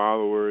and my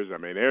followers. I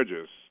mean,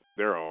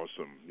 they're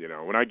awesome.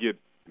 When I get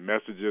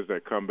messages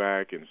that come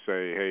back and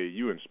say, hey,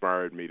 you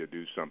inspired me to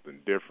do something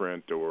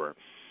different, or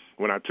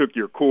when I took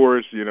your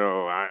course,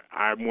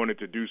 I wanted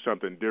to do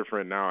something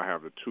different. Now I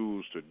have the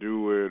tools to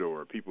do it,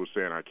 or people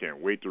saying I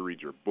can't wait to read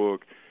your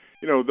book.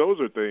 Those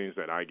are things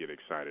that I get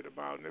excited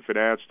about. And if it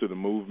adds to the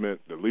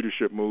movement, the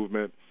leadership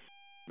movement,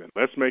 then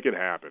let's make it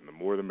happen. The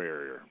more the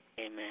merrier.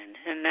 Amen.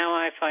 And now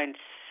I find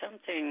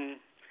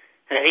something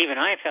that even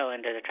I fell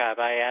into the trap.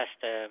 I asked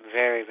a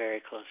very,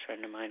 very close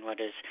friend of mine what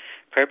his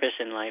purpose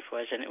in life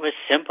was, and it was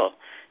simple: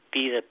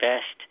 be the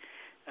best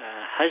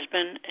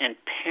husband and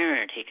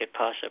parent he could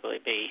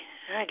possibly be.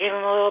 And I gave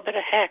him a little bit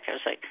of heck. I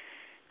was like,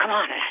 come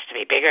on, it has to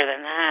be bigger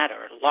than that,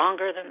 or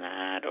longer than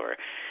that, or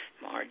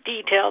more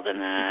detailed than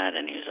that.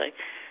 And he was like,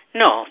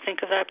 No,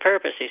 think of that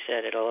purpose. He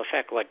said it'll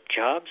affect what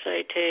jobs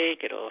I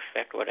take. It'll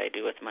affect what I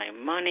do with my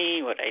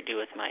money, what I do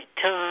with my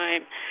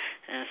time.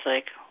 And it's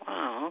like,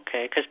 wow,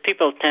 okay. Because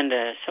people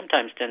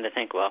sometimes tend to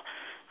think, well,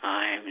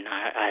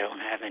 I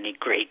don't have any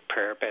great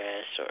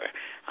purpose, or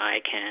I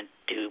can't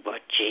do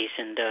what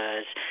Jason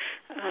does.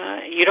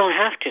 You don't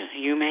have to.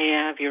 You may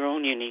have your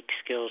own unique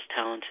skills,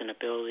 talents, and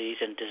abilities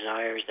and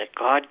desires that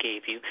God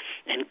gave you,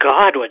 and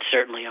God would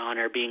certainly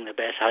honor being the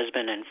best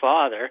husband and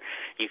father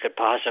you could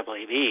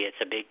possibly be. It's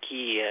a big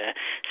key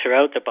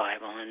throughout the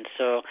Bible, and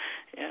so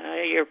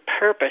your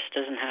purpose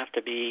doesn't have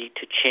to be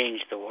to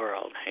change the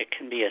world. It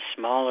can be a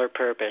smaller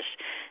purpose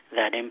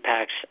that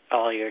impacts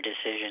all your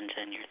decisions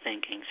and your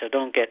thinking. So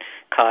don't get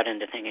caught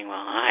into thinking,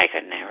 well, I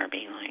could never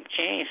be like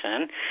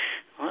Jason.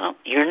 Well,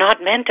 you're not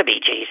meant to be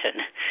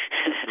Jason.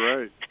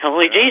 Right.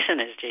 Only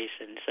Jason is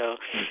Jason. So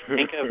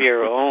think of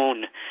your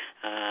own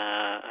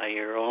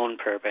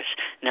purpose.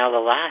 Now,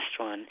 the last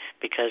one,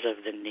 because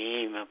of the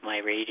name of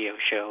my radio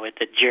show with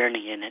the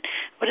journey in it,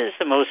 what is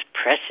the most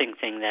pressing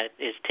thing that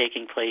is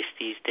taking place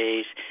these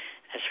days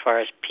as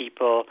far as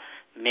people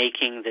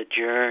making the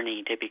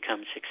journey to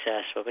become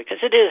successful? Because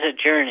it is a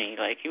journey.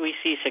 Like, we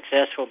see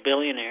successful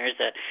billionaires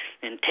that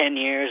in 10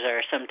 years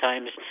are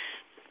sometimes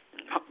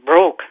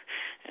broke.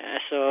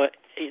 So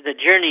the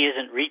journey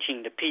isn't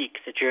reaching the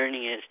peak. The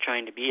journey is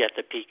trying to be at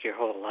the peak your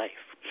whole life.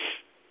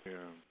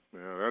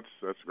 Yeah,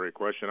 that's a great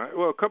question.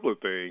 Well, a couple of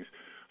things.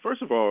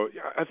 First of all,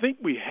 I think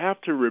we have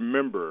to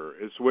remember,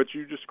 it's what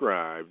you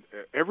described,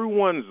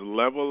 everyone's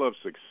level of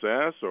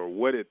success, or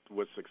what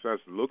success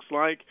looks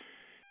like,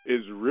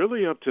 is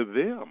really up to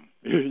them.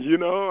 You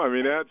know, I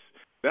mean,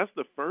 that's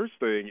the first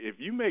thing. If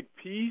you make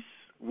peace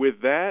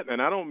with that,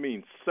 and I don't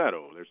mean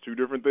settle. There's two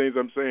different things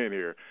I'm saying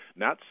here.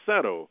 Not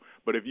settle,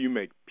 but if you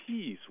make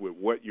peace with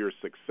what your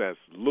success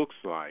looks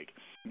like,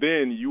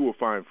 then you will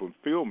find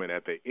fulfillment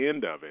at the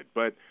end of it.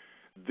 But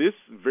this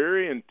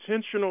very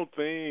intentional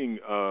thing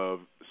of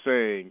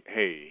saying,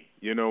 hey,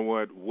 you know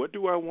what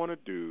do I want to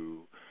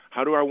do?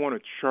 How do I want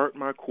to chart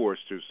my course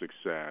to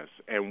success?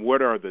 And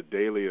what are the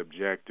daily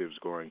objectives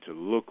going to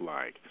look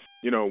like?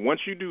 You know,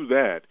 once you do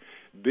that,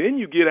 then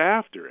you get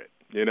after it,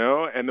 you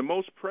know. And the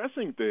most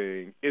pressing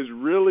thing is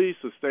really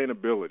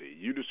sustainability.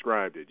 You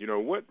described it. You know,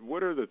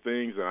 what are the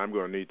things that I'm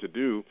going to need to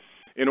do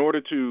in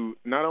order to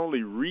not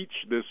only reach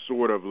this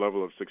sort of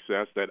level of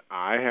success that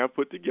I have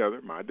put together,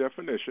 my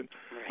definition,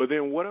 but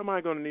then what am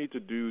I going to need to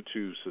do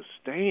to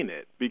sustain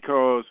it?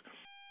 Because,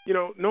 you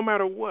know, no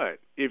matter what,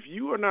 if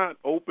you are not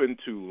open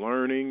to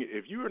learning,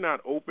 if you are not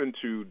open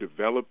to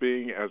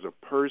developing as a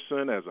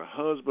person, as a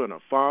husband, a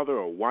father,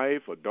 a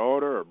wife, a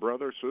daughter, a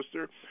brother,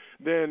 sister,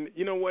 then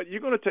you know what?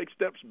 You're going to take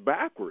steps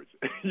backwards.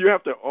 You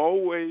have to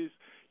always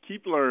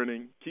keep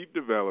learning, keep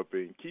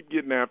developing, keep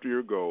getting after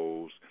your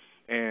goals,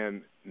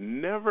 and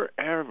never,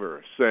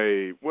 ever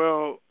say,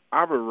 well,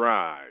 I've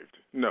arrived.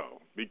 No,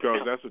 because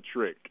that's a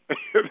trick.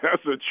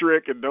 That's a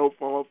trick, and don't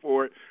fall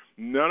for it.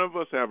 None of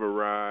us have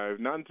arrived,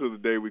 not until the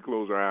day we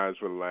close our eyes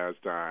for the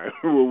last time,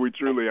 where we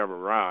truly have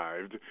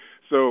arrived.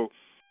 So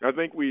I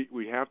think we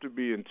have to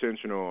be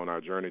intentional on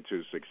our journey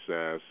to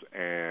success.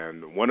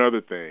 And one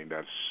other thing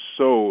that's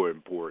so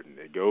important,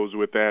 it goes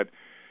with that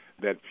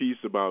piece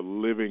about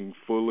living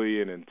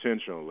fully and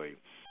intentionally.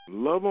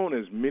 Love on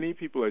as many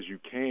people as you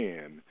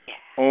can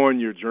on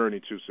your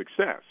journey to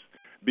success.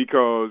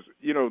 Because,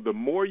 you know, the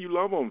more you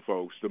love on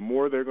folks, the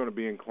more they're going to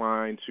be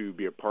inclined to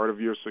be a part of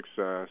your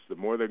success, the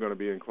more they're going to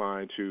be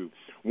inclined to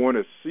want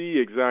to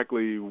see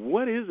exactly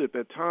what is it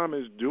that Tom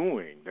is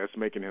doing that's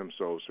making him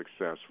so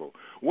successful.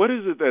 What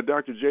is it that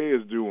Dr. J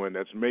is doing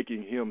that's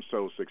making him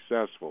so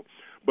successful?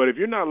 But if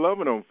you're not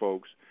loving on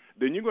folks,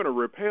 then you're going to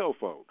repel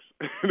folks.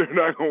 They're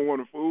not going to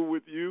want to fool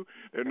with you.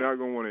 They're not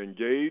going to want to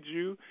engage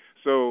you.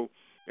 So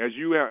as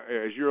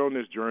you're on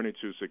this journey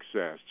to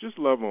success, just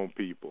love on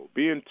people.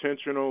 Be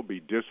intentional,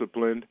 be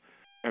disciplined,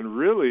 and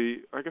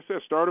really, like I said,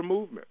 start a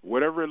movement,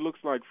 whatever it looks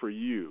like for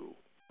you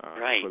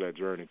for that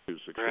journey to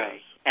success.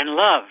 Right. And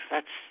love,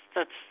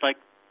 that's like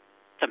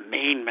the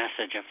main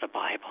message of the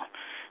Bible.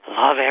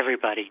 Love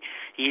everybody.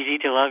 Easy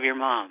to love your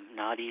mom,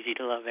 not easy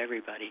to love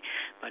everybody.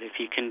 But if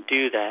you can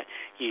do that,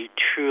 you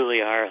truly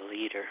are a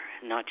leader.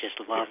 Not just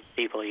love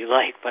people you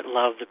like, but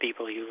love the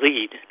people you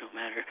lead, no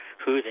matter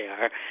who they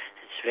are.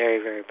 It's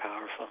very, very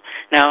powerful.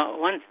 Now,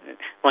 one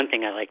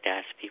thing I like to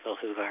ask people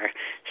who are,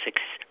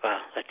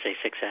 let's say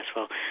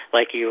successful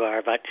like you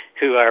are, but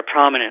who are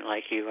prominent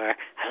like you are,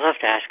 I love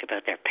to ask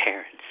about their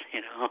parents,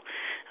 you know.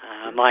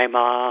 My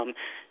mom,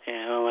 you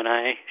know, when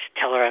I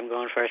tell her I'm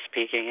going for a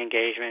speaking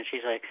engagement,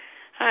 she's like,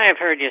 I've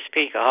heard you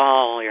speak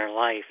all your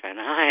life, and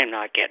I'm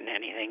not getting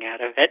anything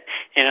out of it.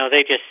 You know,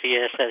 they just see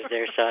us as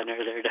their son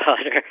or their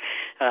daughter.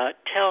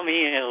 Tell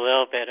me a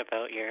little bit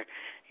about your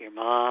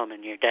mom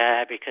and your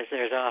dad, because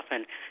there's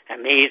often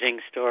amazing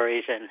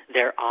stories, and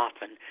they're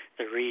often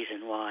the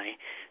reason why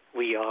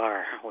we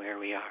are where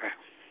we are.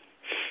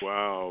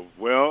 Wow.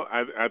 Well,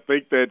 I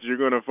think that you're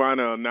going to find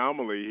an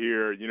anomaly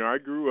here. You know, I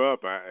grew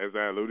up, as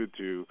I alluded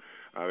to,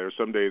 There were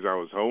some days I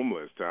was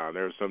homeless. There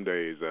were some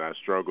days that I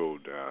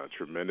struggled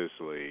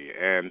tremendously.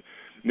 And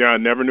I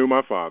never knew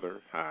my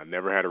father. I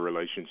never had a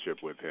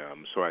relationship with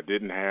him. So I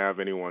didn't have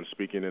anyone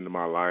speaking into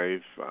my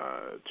life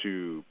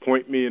to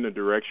point me in a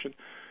direction,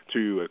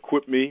 to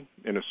equip me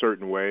in a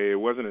certain way. It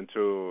wasn't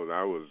until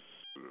I was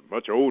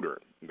much older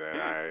that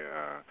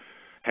I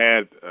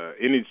had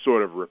any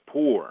sort of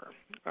rapport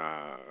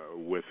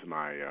with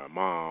my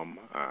mom,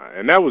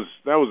 and that was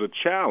a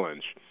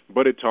challenge.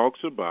 But it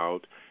talks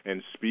about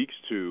and speaks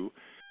to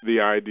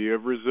the idea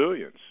of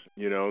resilience.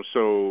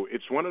 So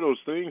it's one of those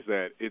things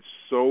that it's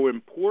so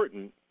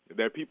important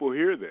that people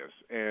hear this.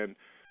 And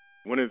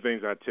one of the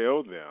things I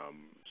tell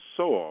them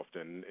so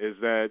often is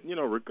that,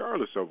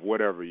 regardless of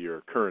whatever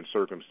your current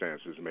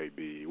circumstances may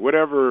be,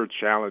 whatever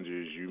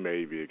challenges you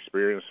may be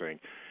experiencing,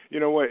 you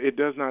know what? It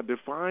does not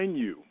define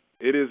you.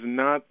 It is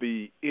not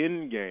the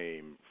end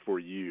game for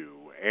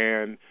you.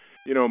 And,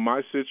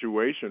 my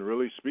situation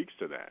really speaks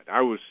to that.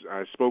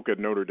 I spoke at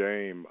Notre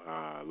Dame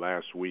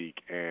last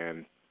week,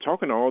 and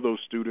talking to all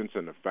those students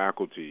and the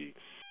faculty,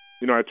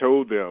 I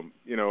told them,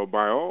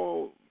 by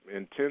all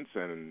intents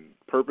and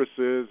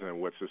purposes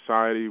and what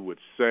society would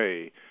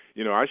say,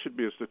 I should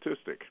be a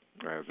statistic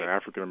as an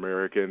African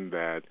American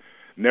that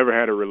never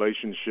had a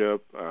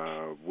relationship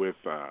with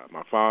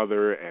my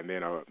father, and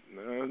then a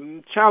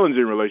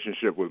challenging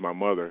relationship with my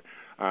mother.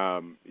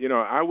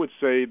 I would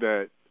say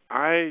that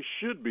I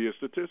should be a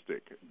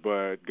statistic,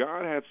 but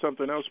God had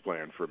something else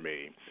planned for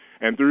me.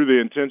 And through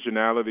the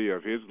intentionality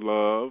of his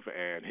love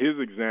and his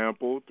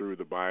example through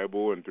the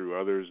Bible and through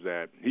others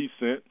that he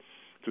sent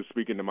to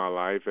speak into my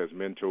life as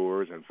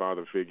mentors and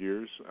father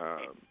figures,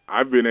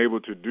 I've been able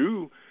to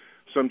do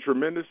some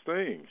tremendous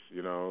things,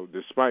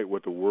 despite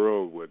what the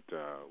world would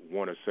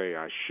want to say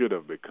I should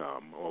have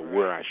become or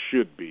where I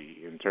should be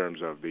in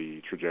terms of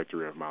the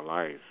trajectory of my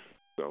life.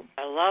 So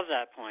I love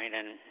that point,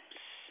 and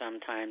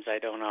sometimes I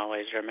don't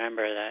always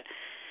remember that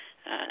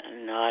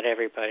not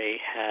everybody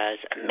has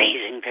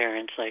amazing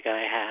parents like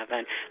I have.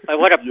 But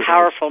what a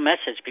powerful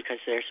message, because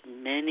there's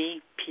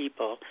many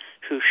people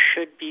who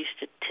should be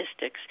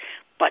statistics,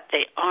 but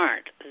they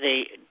aren't.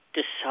 They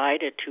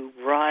decided to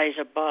rise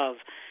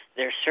above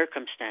their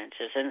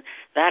circumstances. And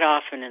that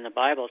often in the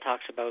Bible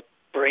talks about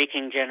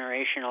breaking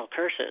generational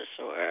curses,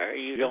 where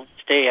you don't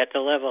stay at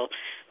the level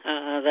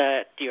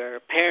that your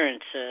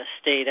parents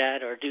stayed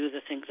at or do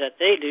the things that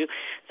they do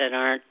that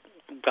aren't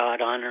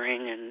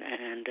God-honoring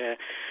and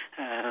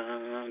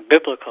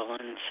biblical.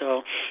 And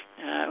so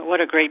what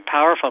a great,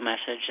 powerful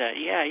message that,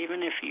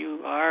 even if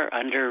you are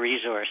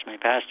under-resourced, my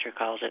pastor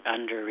calls it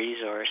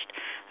under-resourced,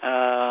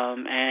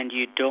 and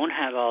you don't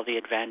have all the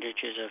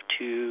advantages of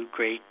two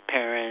great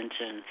parents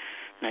and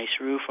nice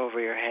roof over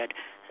your head,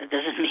 it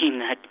doesn't mean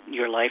that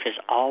your life is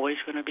always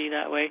going to be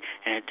that way,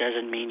 and it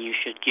doesn't mean you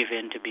should give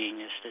in to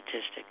being a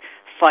statistic.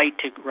 Fight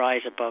to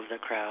rise above the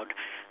crowd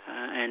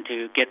and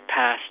to get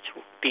past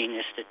being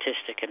a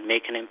statistic and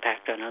make an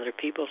impact on other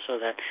people, so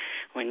that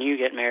when you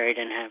get married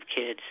and have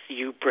kids,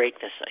 you break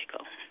the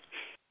cycle.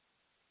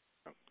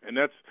 And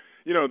that's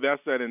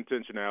that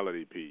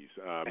intentionality piece.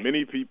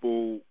 Many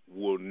people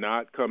will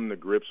not come to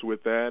grips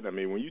with that. I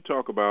mean, when you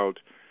talk about,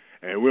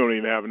 and we don't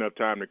even have enough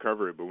time to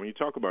cover it, but when you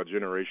talk about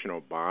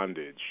generational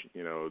bondage,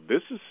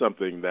 this is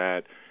something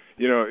that,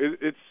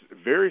 it's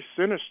very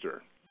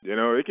sinister.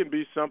 It can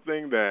be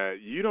something that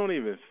you don't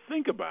even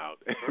think about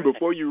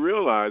before you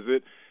realize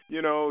it.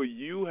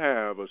 You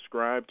have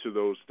ascribed to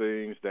those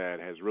things that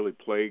has really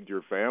plagued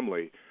your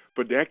family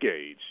for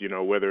decades,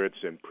 whether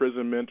it's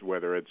imprisonment,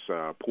 whether it's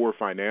poor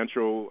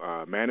financial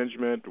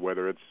management,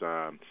 whether it's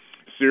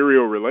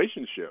serial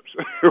relationships,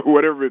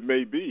 whatever it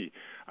may be.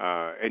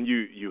 And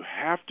you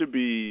have to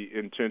be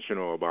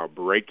intentional about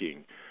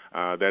breaking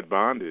that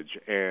bondage.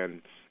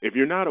 And if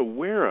you're not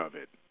aware of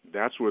it,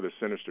 that's where the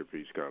sinister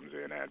piece comes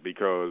in at,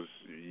 because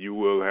you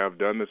will have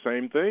done the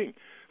same thing.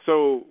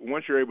 So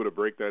once you're able to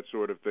break that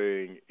sort of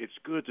thing, it's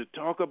good to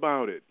talk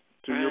about it,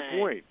 to your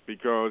point,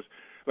 because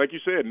like you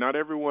said, not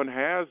everyone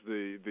has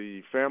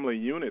the family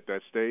unit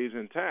that stays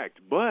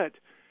intact, but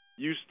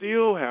you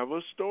still have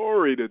a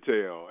story to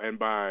tell. And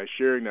by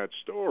sharing that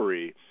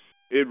story,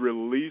 it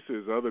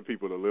releases other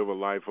people to live a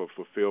life of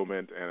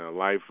fulfillment and a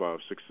life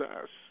of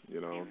success,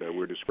 that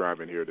we're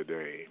describing here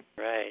today.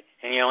 Right.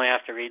 And you only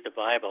have to read the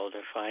Bible to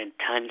find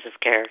tons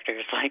of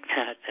characters like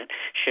that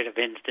should have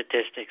been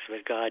statistics,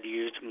 but God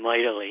used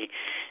mightily.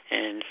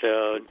 And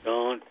so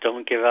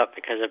don't give up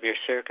because of your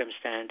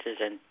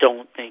circumstances, and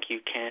don't think you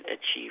can't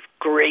achieve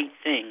great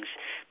things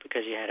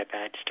because you had a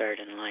bad start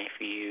in life.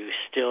 You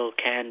still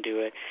can do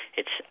it.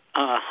 It's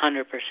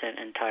 100%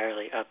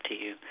 entirely up to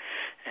you,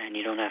 and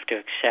you don't have to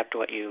accept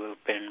what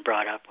you've been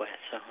brought up with.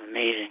 So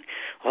amazing.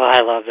 Well, I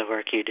love the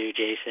work you do,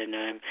 Jason.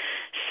 I'm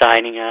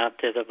signing up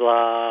to the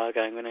blog.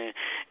 I'm going to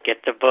get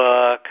the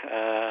book.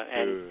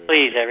 And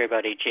please,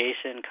 everybody,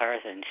 Jason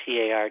Carthen,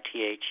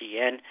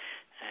 Carthen,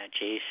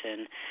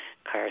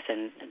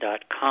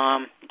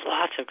 JasonCarthen.com.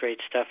 lots of great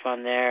stuff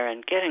on there,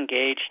 and get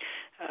engaged.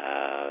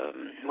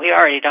 We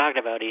already talked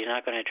about he's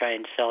not going to try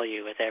and sell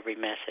you with every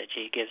message.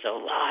 He gives a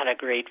lot of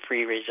great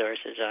free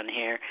resources on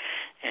here,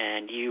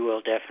 and you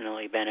will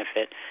definitely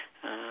benefit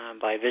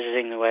by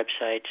visiting the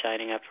website,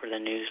 signing up for the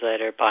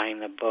newsletter, buying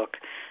the book.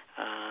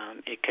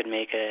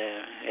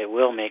 It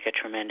will make a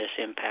tremendous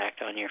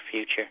impact on your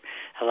future.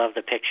 I love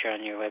the picture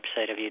on your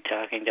website of you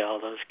talking to all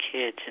those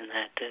kids in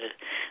that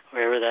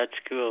wherever that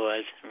school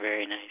was.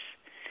 Very nice.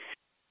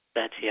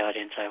 That's the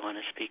audience I want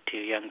to speak to,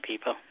 young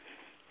people.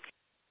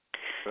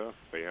 Well,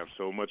 they have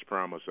so much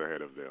promise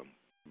ahead of them.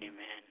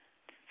 Amen.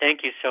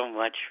 Thank you so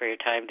much for your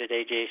time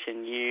today,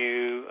 Jason.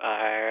 You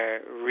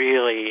are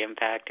really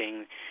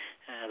impacting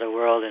the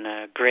world in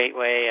a great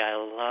way. I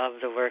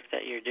love the work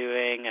that you're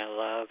doing. I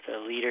love the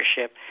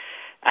leadership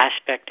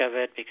aspect of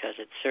it, because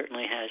it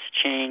certainly has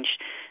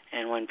changed.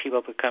 And when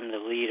people become the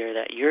leader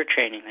that you're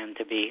training them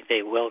to be,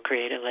 they will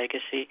create a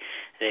legacy.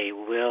 They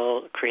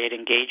will create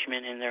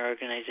engagement in their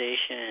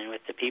organization and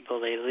with the people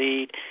they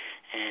lead,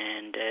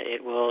 and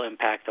it will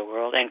impact the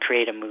world and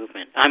create a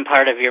movement. I'm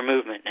part of your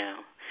movement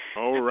now.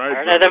 All right,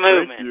 part of the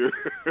movement. Thank you.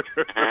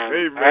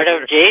 I'm part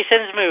of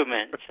Jason's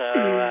movement. So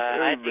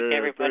I think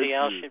everybody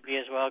else should be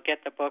as well.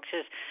 Get the books.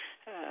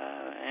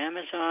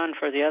 Amazon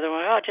for the other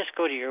one. Oh, just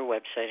go to your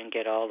website and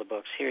get all the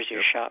books. Here's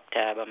your shop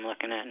tab I'm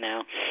looking at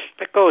now.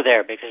 But go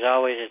there, because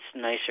always it's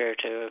nicer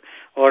to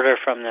order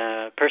from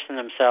the person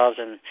themselves,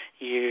 and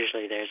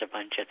usually there's a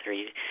bunch of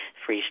free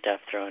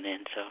stuff thrown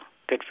in. So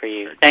good for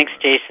you. Thanks,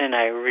 Jason.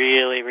 I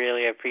really,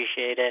 really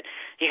appreciate it.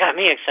 You got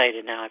me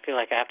excited now. I feel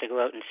like I have to go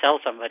out and sell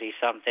somebody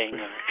something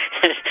or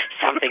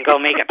something. Go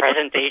make a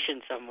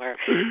presentation somewhere.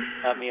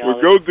 Well,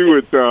 go do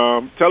it,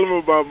 Tom. Tell them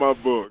about my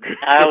book.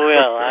 I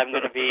will. I'm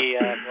going to be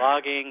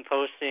blogging,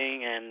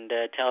 posting, and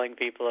telling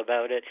people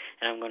about it,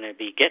 and I'm going to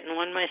be getting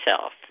one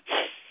myself.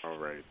 All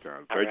right,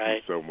 Tom. Thank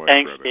you so much,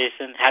 Thanks, brother.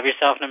 Jason. Have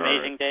yourself an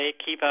amazing day.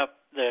 Keep up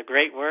the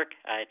great work.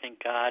 I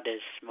think God is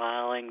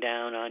smiling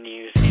down on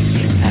you, seeing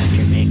the impact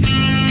you're making.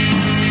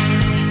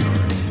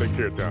 Take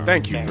care, Tom.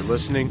 Thank you for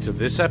listening to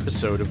this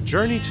episode of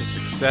Journey to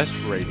Success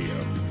Radio.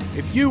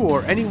 If you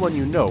or anyone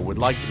you know would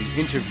like to be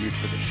interviewed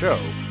for the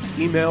show,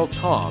 email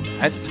Tom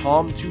at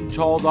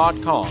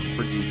tom2tall.com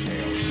for details.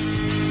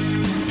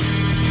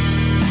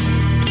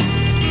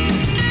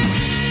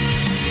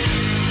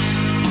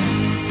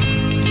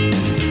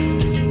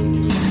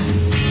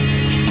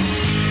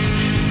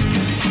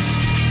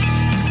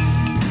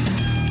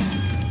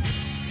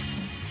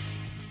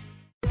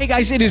 Hey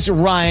guys, it is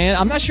Ryan.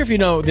 I'm not sure if you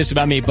know this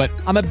about me, but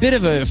I'm a bit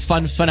of a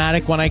fun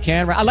fanatic when I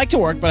can. I like to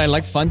work, but I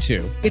like fun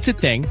too. It's a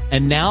thing.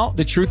 And now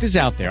the truth is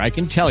out there. I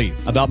can tell you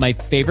about my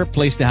favorite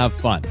place to have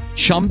fun.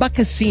 Chumba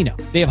Casino.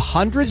 They have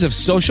hundreds of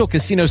social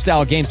casino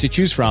style games to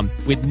choose from,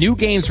 with new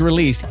games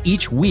released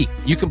each week.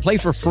 You can play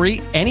for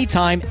free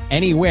anytime,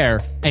 anywhere.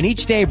 And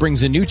each day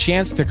brings a new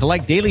chance to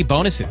collect daily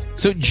bonuses.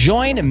 So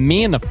join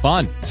me in the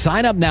fun.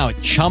 Sign up now at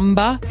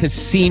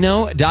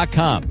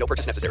ChumbaCasino.com. No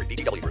purchase necessary.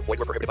 VGW Group. Void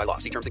where prohibited by law.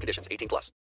 See terms and conditions. 18+.